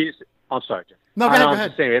 Sorry, bud. I'm sorry, Jim. No, go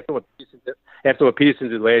ahead. Saying, after what Peterson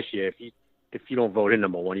did last year, if you don't vote in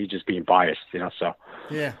number 1, you're just being biased, so.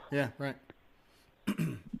 Yeah, right.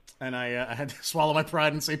 And I had to swallow my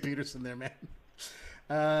pride and say Peterson there, man.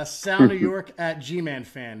 Sal New York at G-Man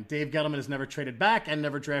fan. Dave Gettleman has never traded back and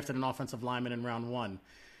never drafted an offensive lineman in round 1.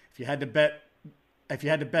 If you had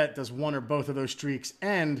to bet, does one or both of those streaks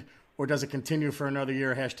end, or does it continue for another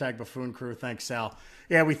year? #Buffoon Crew. Thanks, Sal.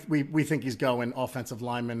 Yeah, we think he's going offensive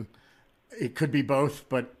lineman. It could be both,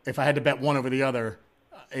 but if I had to bet one over the other,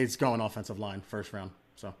 it's going offensive line first round.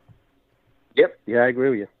 So. Yep. Yeah, I agree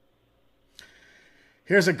with you.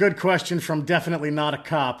 Here's a good question from Definitely Not a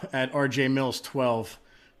Cop at RJ Mills 12.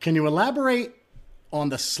 Can you elaborate on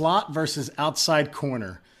the slot versus outside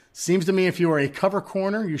corner? Seems to me if you are a cover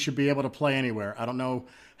corner, you should be able to play anywhere. I don't know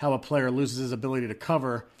how a player loses his ability to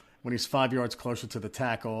cover when he's 5 yards closer to the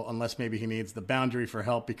tackle, unless maybe he needs the boundary for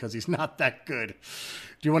help because he's not that good.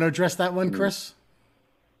 Do you want to address that one, Chris?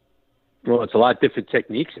 Well, it's a lot of different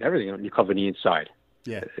techniques and everything when you cover the inside.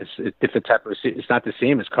 Yeah. It's a different type of, it's not the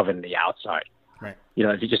same as covering the outside. Right.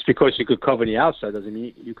 Just because you could cover the outside doesn't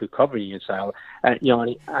mean you could cover the inside. And,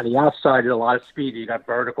 on the outside, there's a lot of speed. You got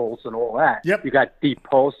verticals and all that. Yep. You got deep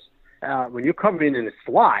posts. When you're covering in the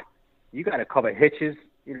slot, you got to cover hitches.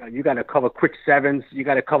 You got to cover quick sevens. You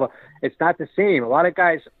got to cover. It's not the same. A lot of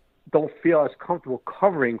guys don't feel as comfortable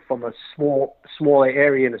covering from a smaller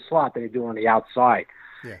area in the slot than they do on the outside.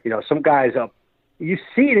 Yeah. Some guys you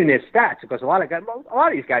see it in their stats because a lot of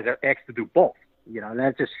these guys are asked to do both. And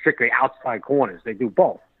that's just strictly outside corners. They do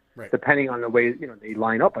both, right, depending on the way they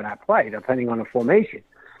line up in that play, depending on the formation.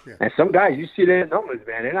 Yeah. And some guys, you see their numbers,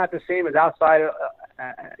 man. They're not the same as outside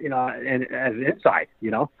and as inside,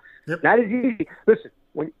 Yep. Not as easy. Listen,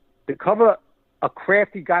 when to cover a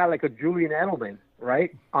crafty guy like a Julian Edelman,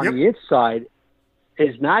 right, on Yep. the inside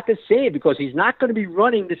is not the same because he's not going to be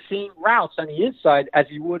running the same routes on the inside as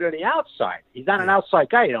he would on the outside. He's not an outside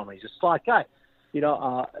guy, he's a slot guy.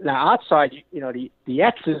 Now outside, the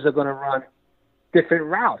X's are going to run different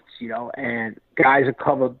routes, and guys are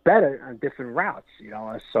covered better on different routes,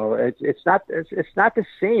 So it's not the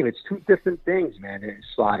same. It's two different things, man. The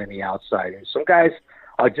slot and the outside, and some guys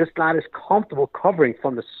are just not as comfortable covering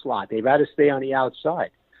from the slot. They'd rather stay on the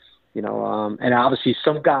outside, and obviously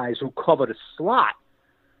some guys who cover the slot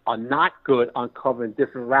are not good on covering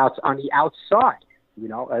different routes on the outside.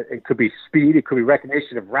 It could be speed, it could be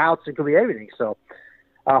recognition of routes, it could be everything. So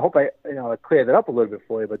I hope I cleared it up a little bit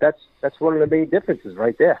for you, but that's one of the main differences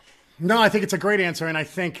right there. No, I think it's a great answer, and I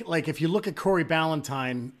think if you look at Corey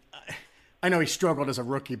Ballantyne, I know he struggled as a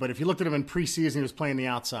rookie, but if you looked at him in preseason, he was playing the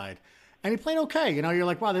outside, and he played okay. You're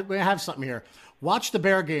like, wow, we have something here. Watch the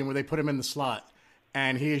Bear game where they put him in the slot,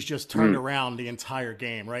 and he has just turned around the entire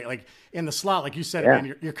game, right? Like in the slot, like you said,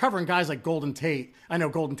 man, you're covering guys like Golden Tate. I know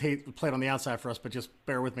Golden Tate played on the outside for us, but just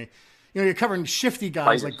bear with me. You're covering shifty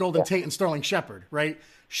guys like Golden Tate and Sterling Shepard, right?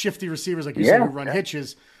 Shifty receivers, like you said, who run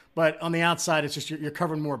hitches. But on the outside, it's just you're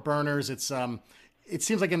covering more burners. It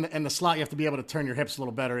seems like in the slot, you have to be able to turn your hips a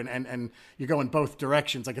little better, and you go in both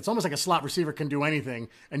directions. Like it's almost like a slot receiver can do anything,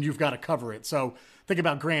 and you've got to cover it. So think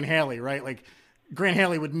about Grant Haley, right? Like Grant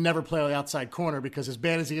Haley would never play on the outside corner because as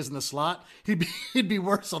bad as he is in the slot, he'd be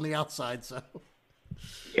worse on the outside. So.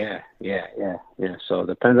 Yeah. So it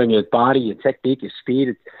depends on your body, your technique, your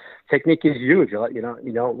speed. Technique is huge,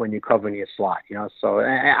 when you're covering your slot, So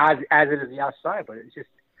as it is the outside, but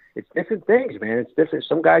it's different things, man. It's different.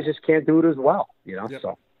 Some guys just can't do it as well, Yep.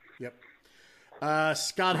 So. Yep.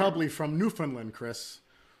 Scott Hubley from Newfoundland, Chris.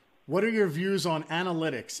 What are your views on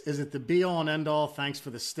analytics? Is it the be-all and end-all? Thanks for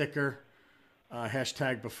the sticker.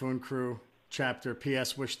 Hashtag Buffoon Crew chapter.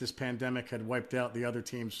 P.S. Wish this pandemic had wiped out the other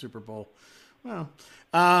team's Super Bowl. Well,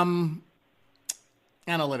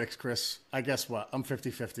 analytics, Chris. I guess what? I'm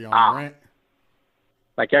 50-50 on it, right?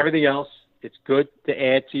 Like everything else, it's good to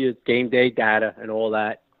add to your game day data and all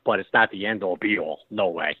that, but it's not the end-all, be-all. No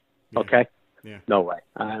way. Yeah. Okay? Yeah. No way.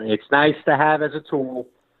 It's nice to have as a tool,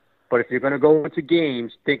 but if you're going to go into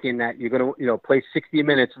games thinking that you're going to, play 60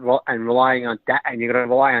 minutes and relying on that, and you're going to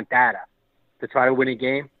rely on data to try to win a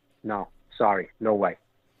game, no. Sorry. No way.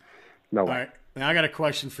 No way. All right. Now I got a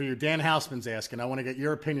question for you. Dan Hausman's asking. I want to get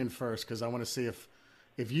your opinion first because I want to see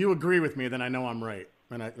if you agree with me, then I know I'm right.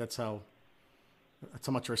 And that's how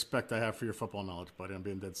much respect I have for your football knowledge, buddy. I'm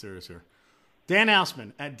being dead serious here. Dan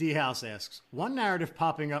Hausman at D House asks, one narrative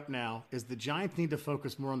popping up now is the Giants need to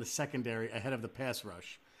focus more on the secondary ahead of the pass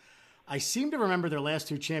rush. I seem to remember their last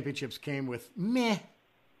two championships came with meh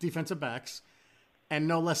defensive backs and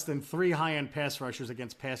no less than 3 high-end pass rushers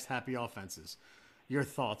against pass-happy offenses. Your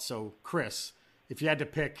thoughts? So, Chris, if you had to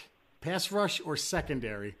pick pass rush or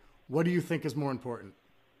secondary, what do you think is more important?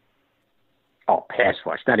 Oh, pass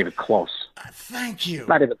rush, not even close. Thank you.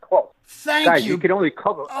 Not even close. Thank guys, you. You can only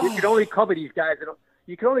cover. Oh. You can only cover these guys.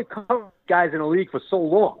 You can only cover guys in the league for so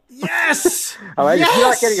long. Yes. All right. Yes! If you're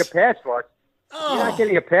not getting a pass rush, you're not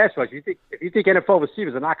getting a pass rush. If you think NFL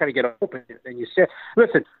receivers are not going to get open, then you say,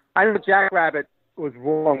 listen. I know Jack Rabbit was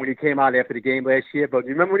wrong when he came out after the game last year, but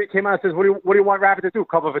you remember when he came out and says, "What do you want Rabbit to do?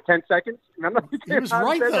 Cover for 10 seconds?" Remember? He was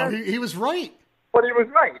right though. He was right. But he was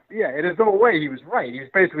right. Yeah, in his own way, he was right. He was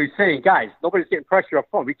basically saying, guys, nobody's getting pressure up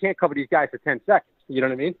front. We can't cover these guys for 10 seconds. You know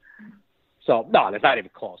what I mean? So, no, that's not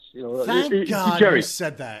even close. Thank God Jerry, you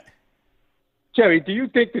said that. Jerry, do you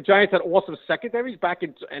think the Giants had awesome secondaries back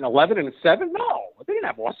in 11 and 7? No, they didn't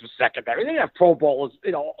have awesome secondary. They didn't have Pro Bowlers,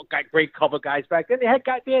 great cover guys back then. They had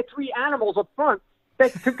 3 animals up front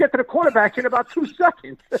that could get to the quarterback in about 2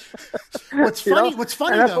 seconds. What's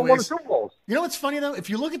funny though is, you know what's funny though? If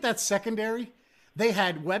you look at that secondary, they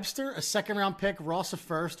had Webster, a second-round pick, Ross a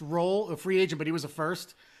first, Roll, a free agent, but he was a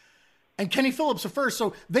first, and Kenny Phillips a first.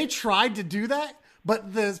 So they tried to do that,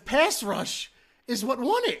 but the pass rush is what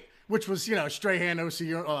won it, which was, Strahan,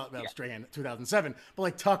 OCU, Strahan, 2007, but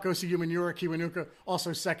like Tuck, OCU, Manura, Kiwanuka,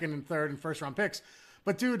 also second and third and first-round picks.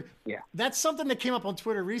 But, dude, that's something that came up on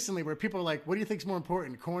Twitter recently where people are like, what do you think is more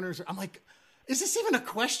important, corners? I'm like, is this even a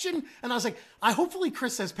question? And I was like, hopefully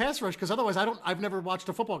Chris says pass rush, because otherwise I've never watched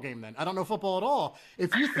a football game then. I don't know football at all.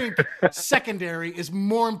 If you think secondary is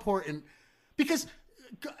more important, because,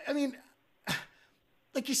 I mean,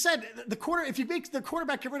 like you said, if you make the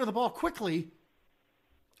quarterback get rid of the ball quickly,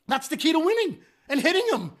 that's the key to winning and hitting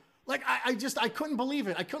them. Like, I couldn't believe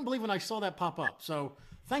it. I couldn't believe when I saw that pop up. So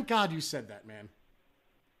thank God you said that, man.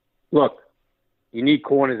 Look, You need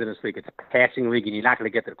corners in this league. It's a passing league, and you're not going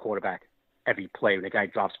to get to the quarterback every play when the guy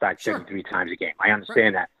drops back 73 times a game. I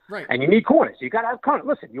understand that. Right. And you need corners. You got to have corners.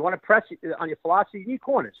 Listen, you want to press on your philosophy, you need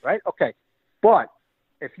corners, right? Okay. But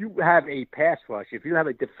if you have a pass rush, if you have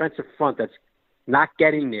a defensive front that's not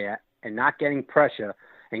getting there and not getting pressure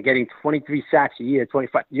and getting 23 sacks a year,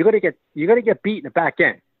 25, you're going to get beat in the back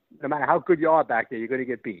end. No matter how good you are back there, you're going to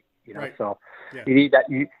get beat. Right. So you need that.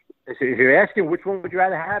 If you're asking which one would you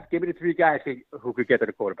rather have, give me the three guys who could get to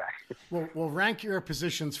the quarterback. Well, rank your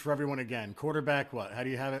positions for everyone again. Quarterback, what? How do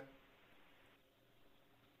you have it?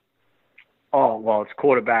 Oh, well, it's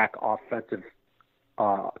quarterback, offensive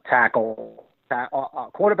tackle,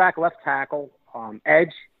 quarterback, left tackle,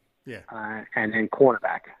 edge, and then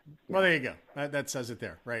cornerback. Well, there you go. That says it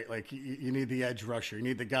there, right? Like you need the edge rusher. You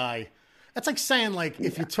need the guy. That's like saying, like,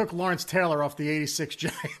 if you took Lawrence Taylor off the 86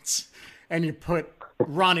 Giants and you put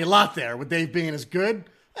Ronnie Lott there, would they being as good?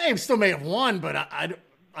 They still may have won, but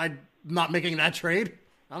I'm not making that trade.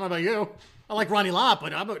 I don't know about you. I like Ronnie Lott,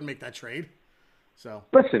 but I wouldn't make that trade. So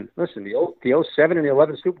listen. The 07 and the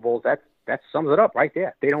 11 Super Bowls, that sums it up right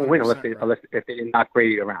there. They don't win unless they did not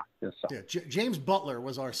grade it around. So. Yeah, James Butler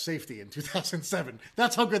was our safety in 2007.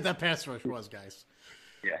 That's how good that pass rush was, guys.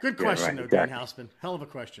 Yeah, good question, though, exactly. Dan Hausman. Hell of a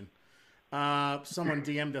question. Someone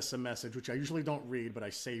DM'd us a message, which I usually don't read, but I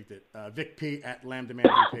saved it. Vic P at Lambda Man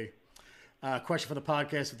VP. Question for the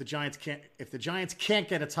podcast: If the Giants can't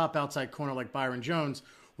get a top outside corner like Byron Jones,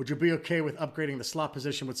 would you be okay with upgrading the slot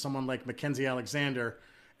position with someone like Mackenzie Alexander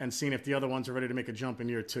and seeing if the other ones are ready to make a jump in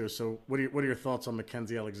year two? So, what are your thoughts on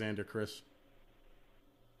Mackenzie Alexander, Chris?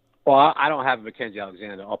 Well, I don't have Mackenzie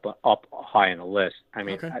Alexander up high on the list. I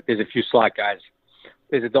mean, there's a few slot guys.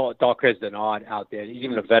 There's a Darqueze Dennard out there.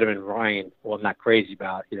 Even a veteran Ryan, well, I'm not crazy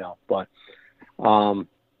about, but, so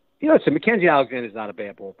Mackenzie Alexander's not a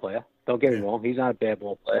bad ball player. Don't get me wrong. He's not a bad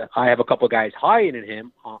ball player. I have a couple of guys higher than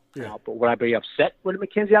him, but would I be upset with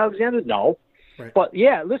Mackenzie Alexander? No. Right. But,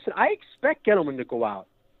 listen, I expect Gettleman to go out.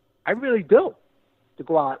 I really do, to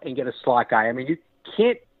go out and get a slot guy. I mean, you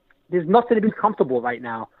can't – there's nothing to be comfortable right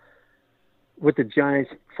now with the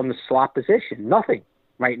Giants from the slot position. Nothing.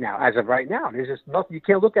 Right now, as of right now, there's just nothing. You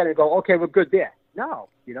can't look at it and go, okay, we're good there. No,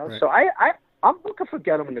 Right. So I'm looking for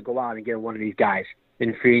Gettleman to go out and get one of these guys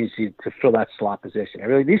in free agency to fill that slot position.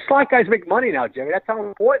 These slot guys make money now, Jerry. That's how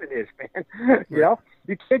important it is, man.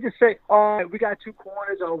 You can't just say, oh, we got two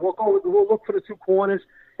corners, or we'll look for the two corners,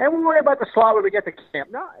 and we'll worry about the slot when we get to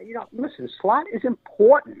camp. No, listen, slot is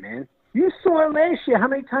important, man. You saw it last year. How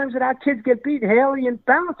many times did our kids get beat? Haley and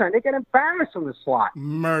Valentine, they get embarrassed on the slot.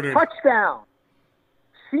 Murdered. Touchdown.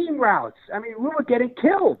 Seam routes. I mean, we were getting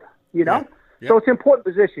killed, So it's an important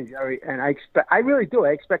position, Jerry, and I really do.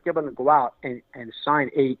 I expect everyone to go out and sign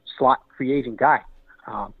a slot free agent guy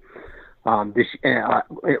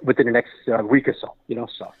within the next week or so,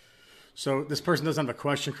 So this person doesn't have a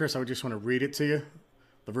question, Chris. I would just want to read it to you.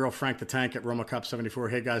 The real Frank the Tank at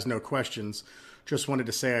RomoCop74. Hey, guys, no questions. Just wanted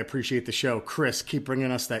to say I appreciate the show. Chris, keep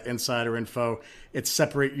bringing us that insider info. It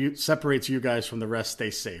separates you guys from the rest.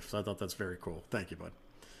 Stay safe. So I thought that's very cool. Thank you, bud.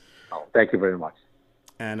 Oh, thank you very much.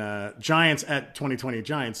 And Giants at 2020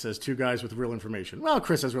 Giants says two guys with real information. Well,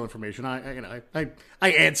 Chris has real information. I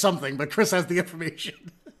add something, but Chris has the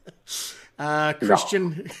information.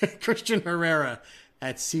 Christian Herrera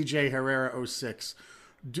at CJ Herrera 06.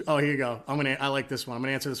 Here you go. I like this one. I'm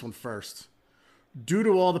gonna answer this one first. Due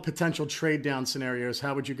to all the potential trade down scenarios,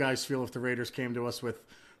 how would you guys feel if the Raiders came to us with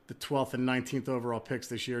the 12th and 19th overall picks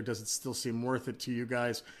this year? Does it still seem worth it to you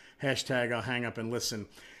guys? Hashtag I'll hang up and listen.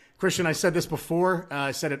 Christian, I said this before.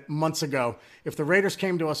 I said it months ago. If the Raiders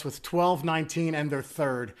came to us with 12, 19, and their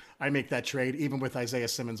third, I make that trade, even with Isaiah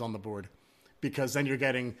Simmons on the board, because then you're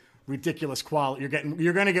getting ridiculous quality.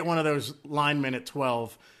 You're going to get one of those linemen at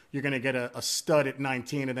 12. You're going to get a stud at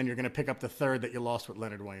 19, and then you're going to pick up the third that you lost with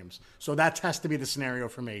Leonard Williams. So that has to be the scenario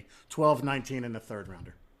for me: 12, 19, and the third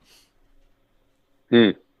rounder.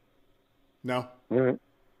 No.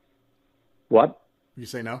 What? You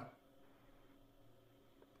say no?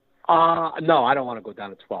 No, I don't want to go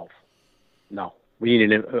down to 12. No, we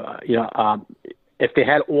need if they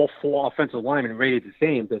had all four offensive linemen rated the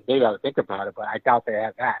same, then maybe I would think about it. But I doubt they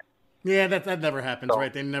have that. Yeah, that never happens,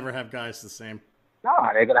 right? They never have guys the same. No,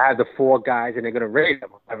 they're going to have the four guys, and they're going to rate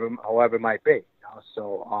them however it might be.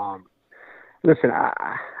 So, listen,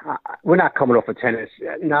 we're not coming off of tennis.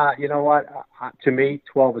 Nah, you know what? To me,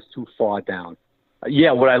 12 is too far down.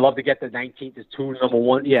 Would I love to get the 19th as number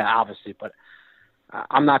one? Yeah, obviously, but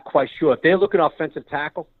I'm not quite sure. If they're looking at offensive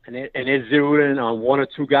tackle and they're zeroed in on one or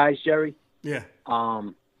two guys, Jerry,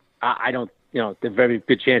 I don't, there's a very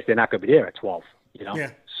good chance they're not going to be there at 12,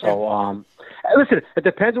 Yeah. So, listen, it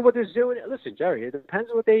depends on what they're doing. Listen, Jerry, it depends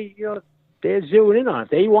on what they're zeroing in on. If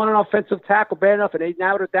they want an offensive tackle bad enough and they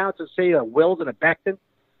narrowed it down to, say, a Wills and a Becton,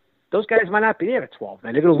 those guys might not be there at 12,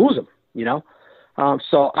 man. They're going to lose them,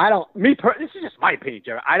 So I don't – this is just my opinion,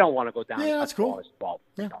 Jerry. I don't want to go down that's cool. As 12.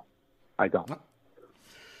 Yeah. No, I don't.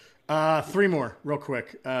 3 more real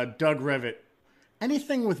quick. Doug Revitt.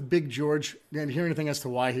 Anything with Big George? Did you hear anything as to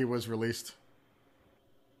why he was released?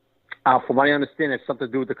 From what I understand, it's something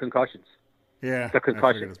to do with the concussions. Yeah. The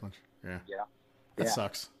concussion. As much. Yeah. That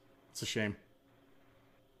sucks. It's a shame.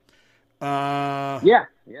 Yeah.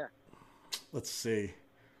 Let's see.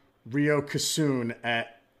 Rio Kasoon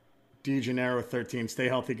at DeGennaro13. Stay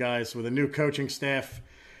healthy, guys. With a new coaching staff,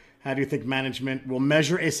 how do you think management will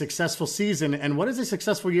measure a successful season? And what is a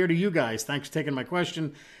successful year to you guys? Thanks for taking my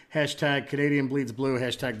question. # Canadian Bleeds Blue. #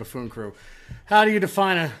 Buffoon Crew. How do you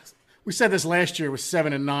define we said this last year was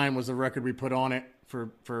 7-9 was the record we put on it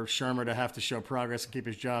for Shermer to have to show progress and keep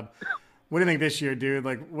his job. What do you think this year, dude?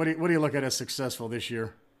 Like, what do you look at as successful this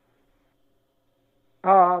year?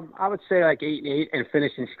 I would say like 8-8 and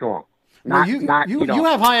finishing strong. You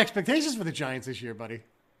have high expectations for the Giants this year, buddy.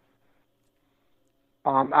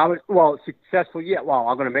 Successful. Yeah. Well,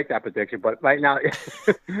 I'm going to make that prediction, but right now,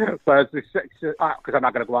 because I'm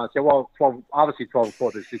not going to go out and say, 12. Obviously,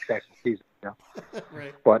 12-4 is a successful season.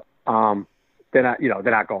 Right. But they're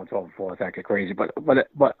not going 12-4. If that get crazy, but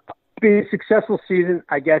being a successful season,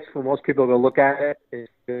 I guess for most people, are going to look at it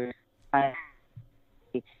is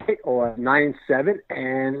or 9-7,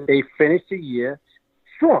 and they finish the year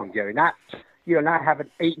strong, Jerry. Not have an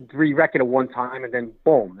 8-3 record at one time and then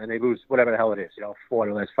boom, and they lose whatever the hell it is, 4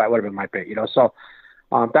 to the last 5, whatever it might be, So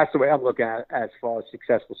that's the way I'm looking at it as far as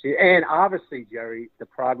successful season. And obviously, Jerry, the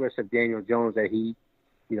progress of Daniel Jones that he,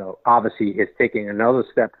 obviously is taking another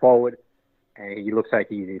step forward, and he looks like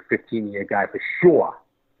he's a 15-year guy for sure,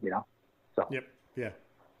 So. Yep. Yeah.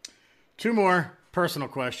 2 more personal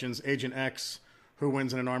questions. Agent X, who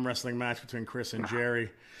wins in an arm wrestling match between Chris and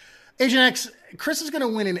Jerry? Agent X, Chris is going to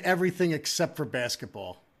win in everything except for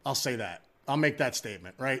basketball. I'll say that. I'll make that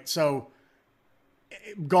statement, right? So,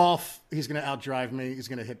 golf, he's going to outdrive me. He's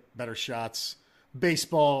going to hit better shots.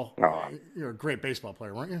 Baseball, you're a great baseball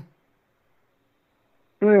player, weren't you?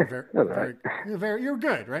 You're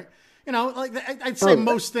good, right? I'd say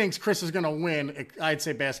most things Chris is going to win. I'd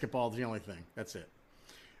say basketball is the only thing. That's it.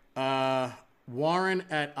 Warren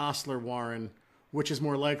at Osler Warren. Which is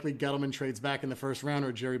more likely, Gettleman trades back in the first round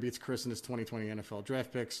or Jerry beats Chris in his 2020 NFL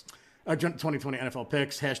draft picks? 2020 NFL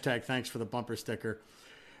picks. # thanks for the bumper sticker.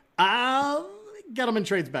 Gettleman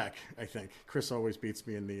trades back, I think. Chris always beats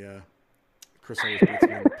me in the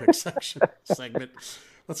pick section segment.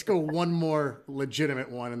 Let's go one more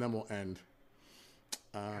legitimate one, and then we'll end.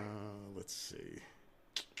 Let's see.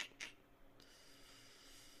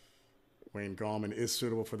 Wayne Gallman is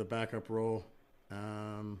suitable for the backup role.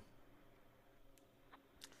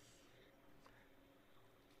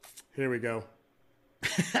 Here we go.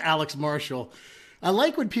 Alex Marshall. I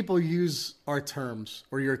like when people use our terms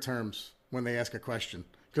or your terms when they ask a question,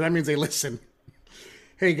 because that means they listen.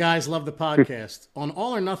 Hey, guys, love the podcast. On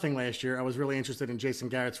All or Nothing last year, I was really interested in Jason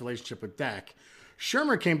Garrett's relationship with Dak.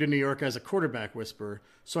 Shermer came to New York as a quarterback whisperer,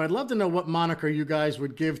 so I'd love to know what moniker you guys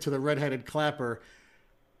would give to the redheaded clapper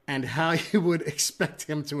and how you would expect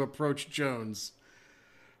him to approach Jones.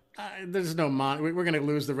 There's no we're going to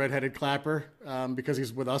lose the redheaded clapper because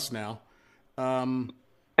he's with us now. And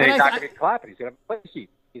he's not going to be clapping. He's going to have a play sheet.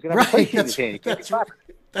 He's going to have a play sheet in his hand. He can't be clapping.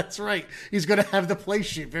 That's right. He's going to have the play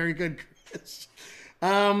sheet. Very good, Chris.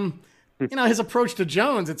 His approach to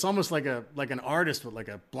Jones, it's almost like an artist with like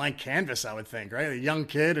a blank canvas, I would think, right? A young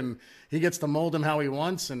kid, and he gets to mold him how he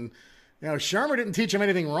wants. And, Shermer didn't teach him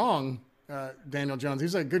anything wrong, Daniel Jones.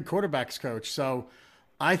 He's a good quarterbacks coach. So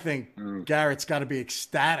I think Garrett's got to be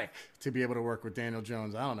ecstatic to be able to work with Daniel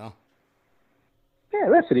Jones. I don't know. Yeah,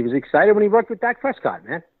 listen, he was excited when he worked with Dak Prescott,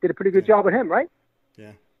 man. Did a pretty good job with him, right?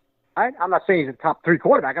 Yeah. I'm not saying he's a top 3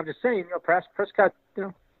 quarterback. I'm just saying, Prescott,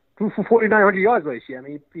 threw for 4,900 yards last year. I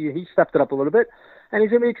mean, he stepped it up a little bit, and he's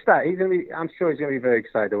going to be excited. I'm sure he's going to be very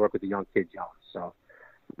excited to work with the young kid Jones. So,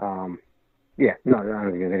 I don't think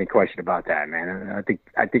there's any question about that, man.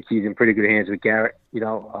 I think he's in pretty good hands with Garrett.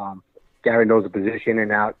 Garrett knows the position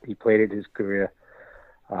and out. He played it his career.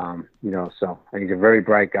 And he's a very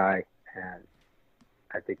bright guy, and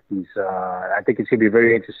I think it's going to be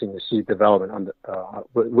very interesting to see development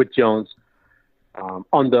with Jones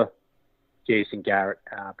under Jason Garrett,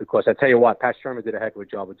 because I tell you what, Pat Shermer did a heck of a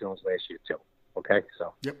job with Jones last year too. Okay,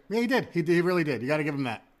 so yep, yeah, he did. He really did. You got to give him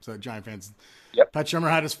that. So Giant fans, yep. Pat Shermer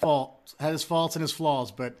had his faults and his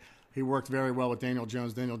flaws, but he worked very well with Daniel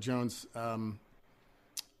Jones. Daniel Jones,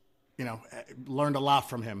 learned a lot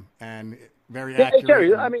from him and very accurate. Hey,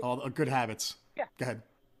 Jerry, all good habits. Yeah. Go ahead.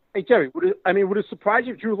 Hey, Jerry, would it surprise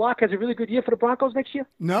you if Drew Lock has a really good year for the Broncos next year?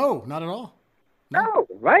 No, not at all. No,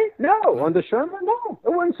 right? No. Under Sherman, no. It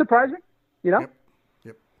wouldn't surprise me, Yep.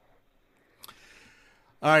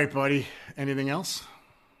 All right, buddy. Anything else?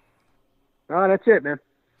 No, that's it, man.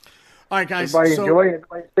 All right, guys. Everybody enjoy,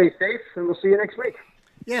 everybody stay safe, and we'll see you next week.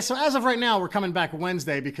 Yeah, so as of right now, we're coming back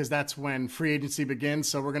Wednesday because that's when free agency begins.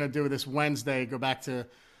 So we're going to do this Wednesday, go back to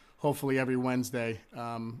hopefully every Wednesday,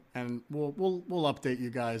 and we'll update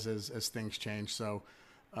you guys as things change. So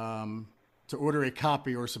to order a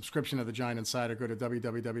copy or subscription of The Giant Insider, go to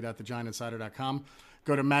www.thegiantinsider.com.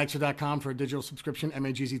 Go to magster.com for a digital subscription,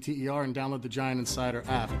 MAGZTER, and download the Giant Insider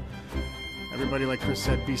app. Everybody, like Chris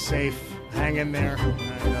said, be safe, hang in there,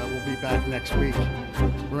 and we'll be back next week.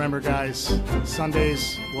 Remember, guys,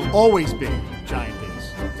 Sundays will always be Giant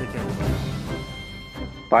days. Take care.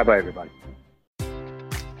 Bye-bye, everybody.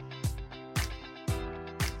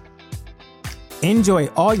 Enjoy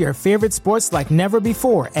all your favorite sports like never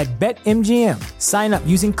before at BetMGM. Sign up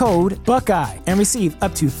using code Buckeye and receive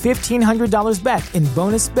up to $1,500 back in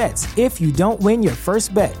bonus bets if you don't win your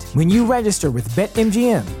first bet. When you register with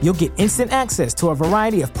BetMGM, you'll get instant access to a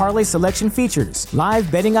variety of parlay selection features,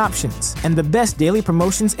 live betting options, and the best daily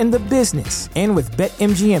promotions in the business. And with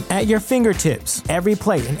BetMGM at your fingertips, every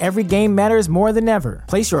play and every game matters more than ever.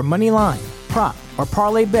 Place your money line, prop, or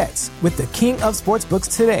parlay bets with the king of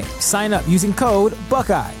sportsbooks today. Sign up using code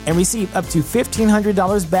Buckeye and receive up to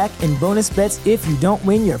 $1,500 back in bonus bets if you don't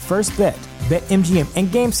win your first bet. BetMGM and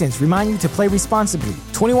GameSense remind you to play responsibly.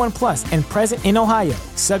 21 plus and present in Ohio,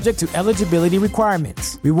 subject to eligibility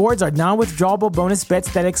requirements. Rewards are non-withdrawable bonus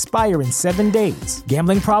bets that expire in 7 days.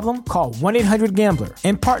 Gambling problem? Call 1-800-GAMBLER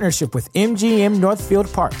in partnership with MGM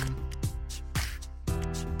Northfield Park.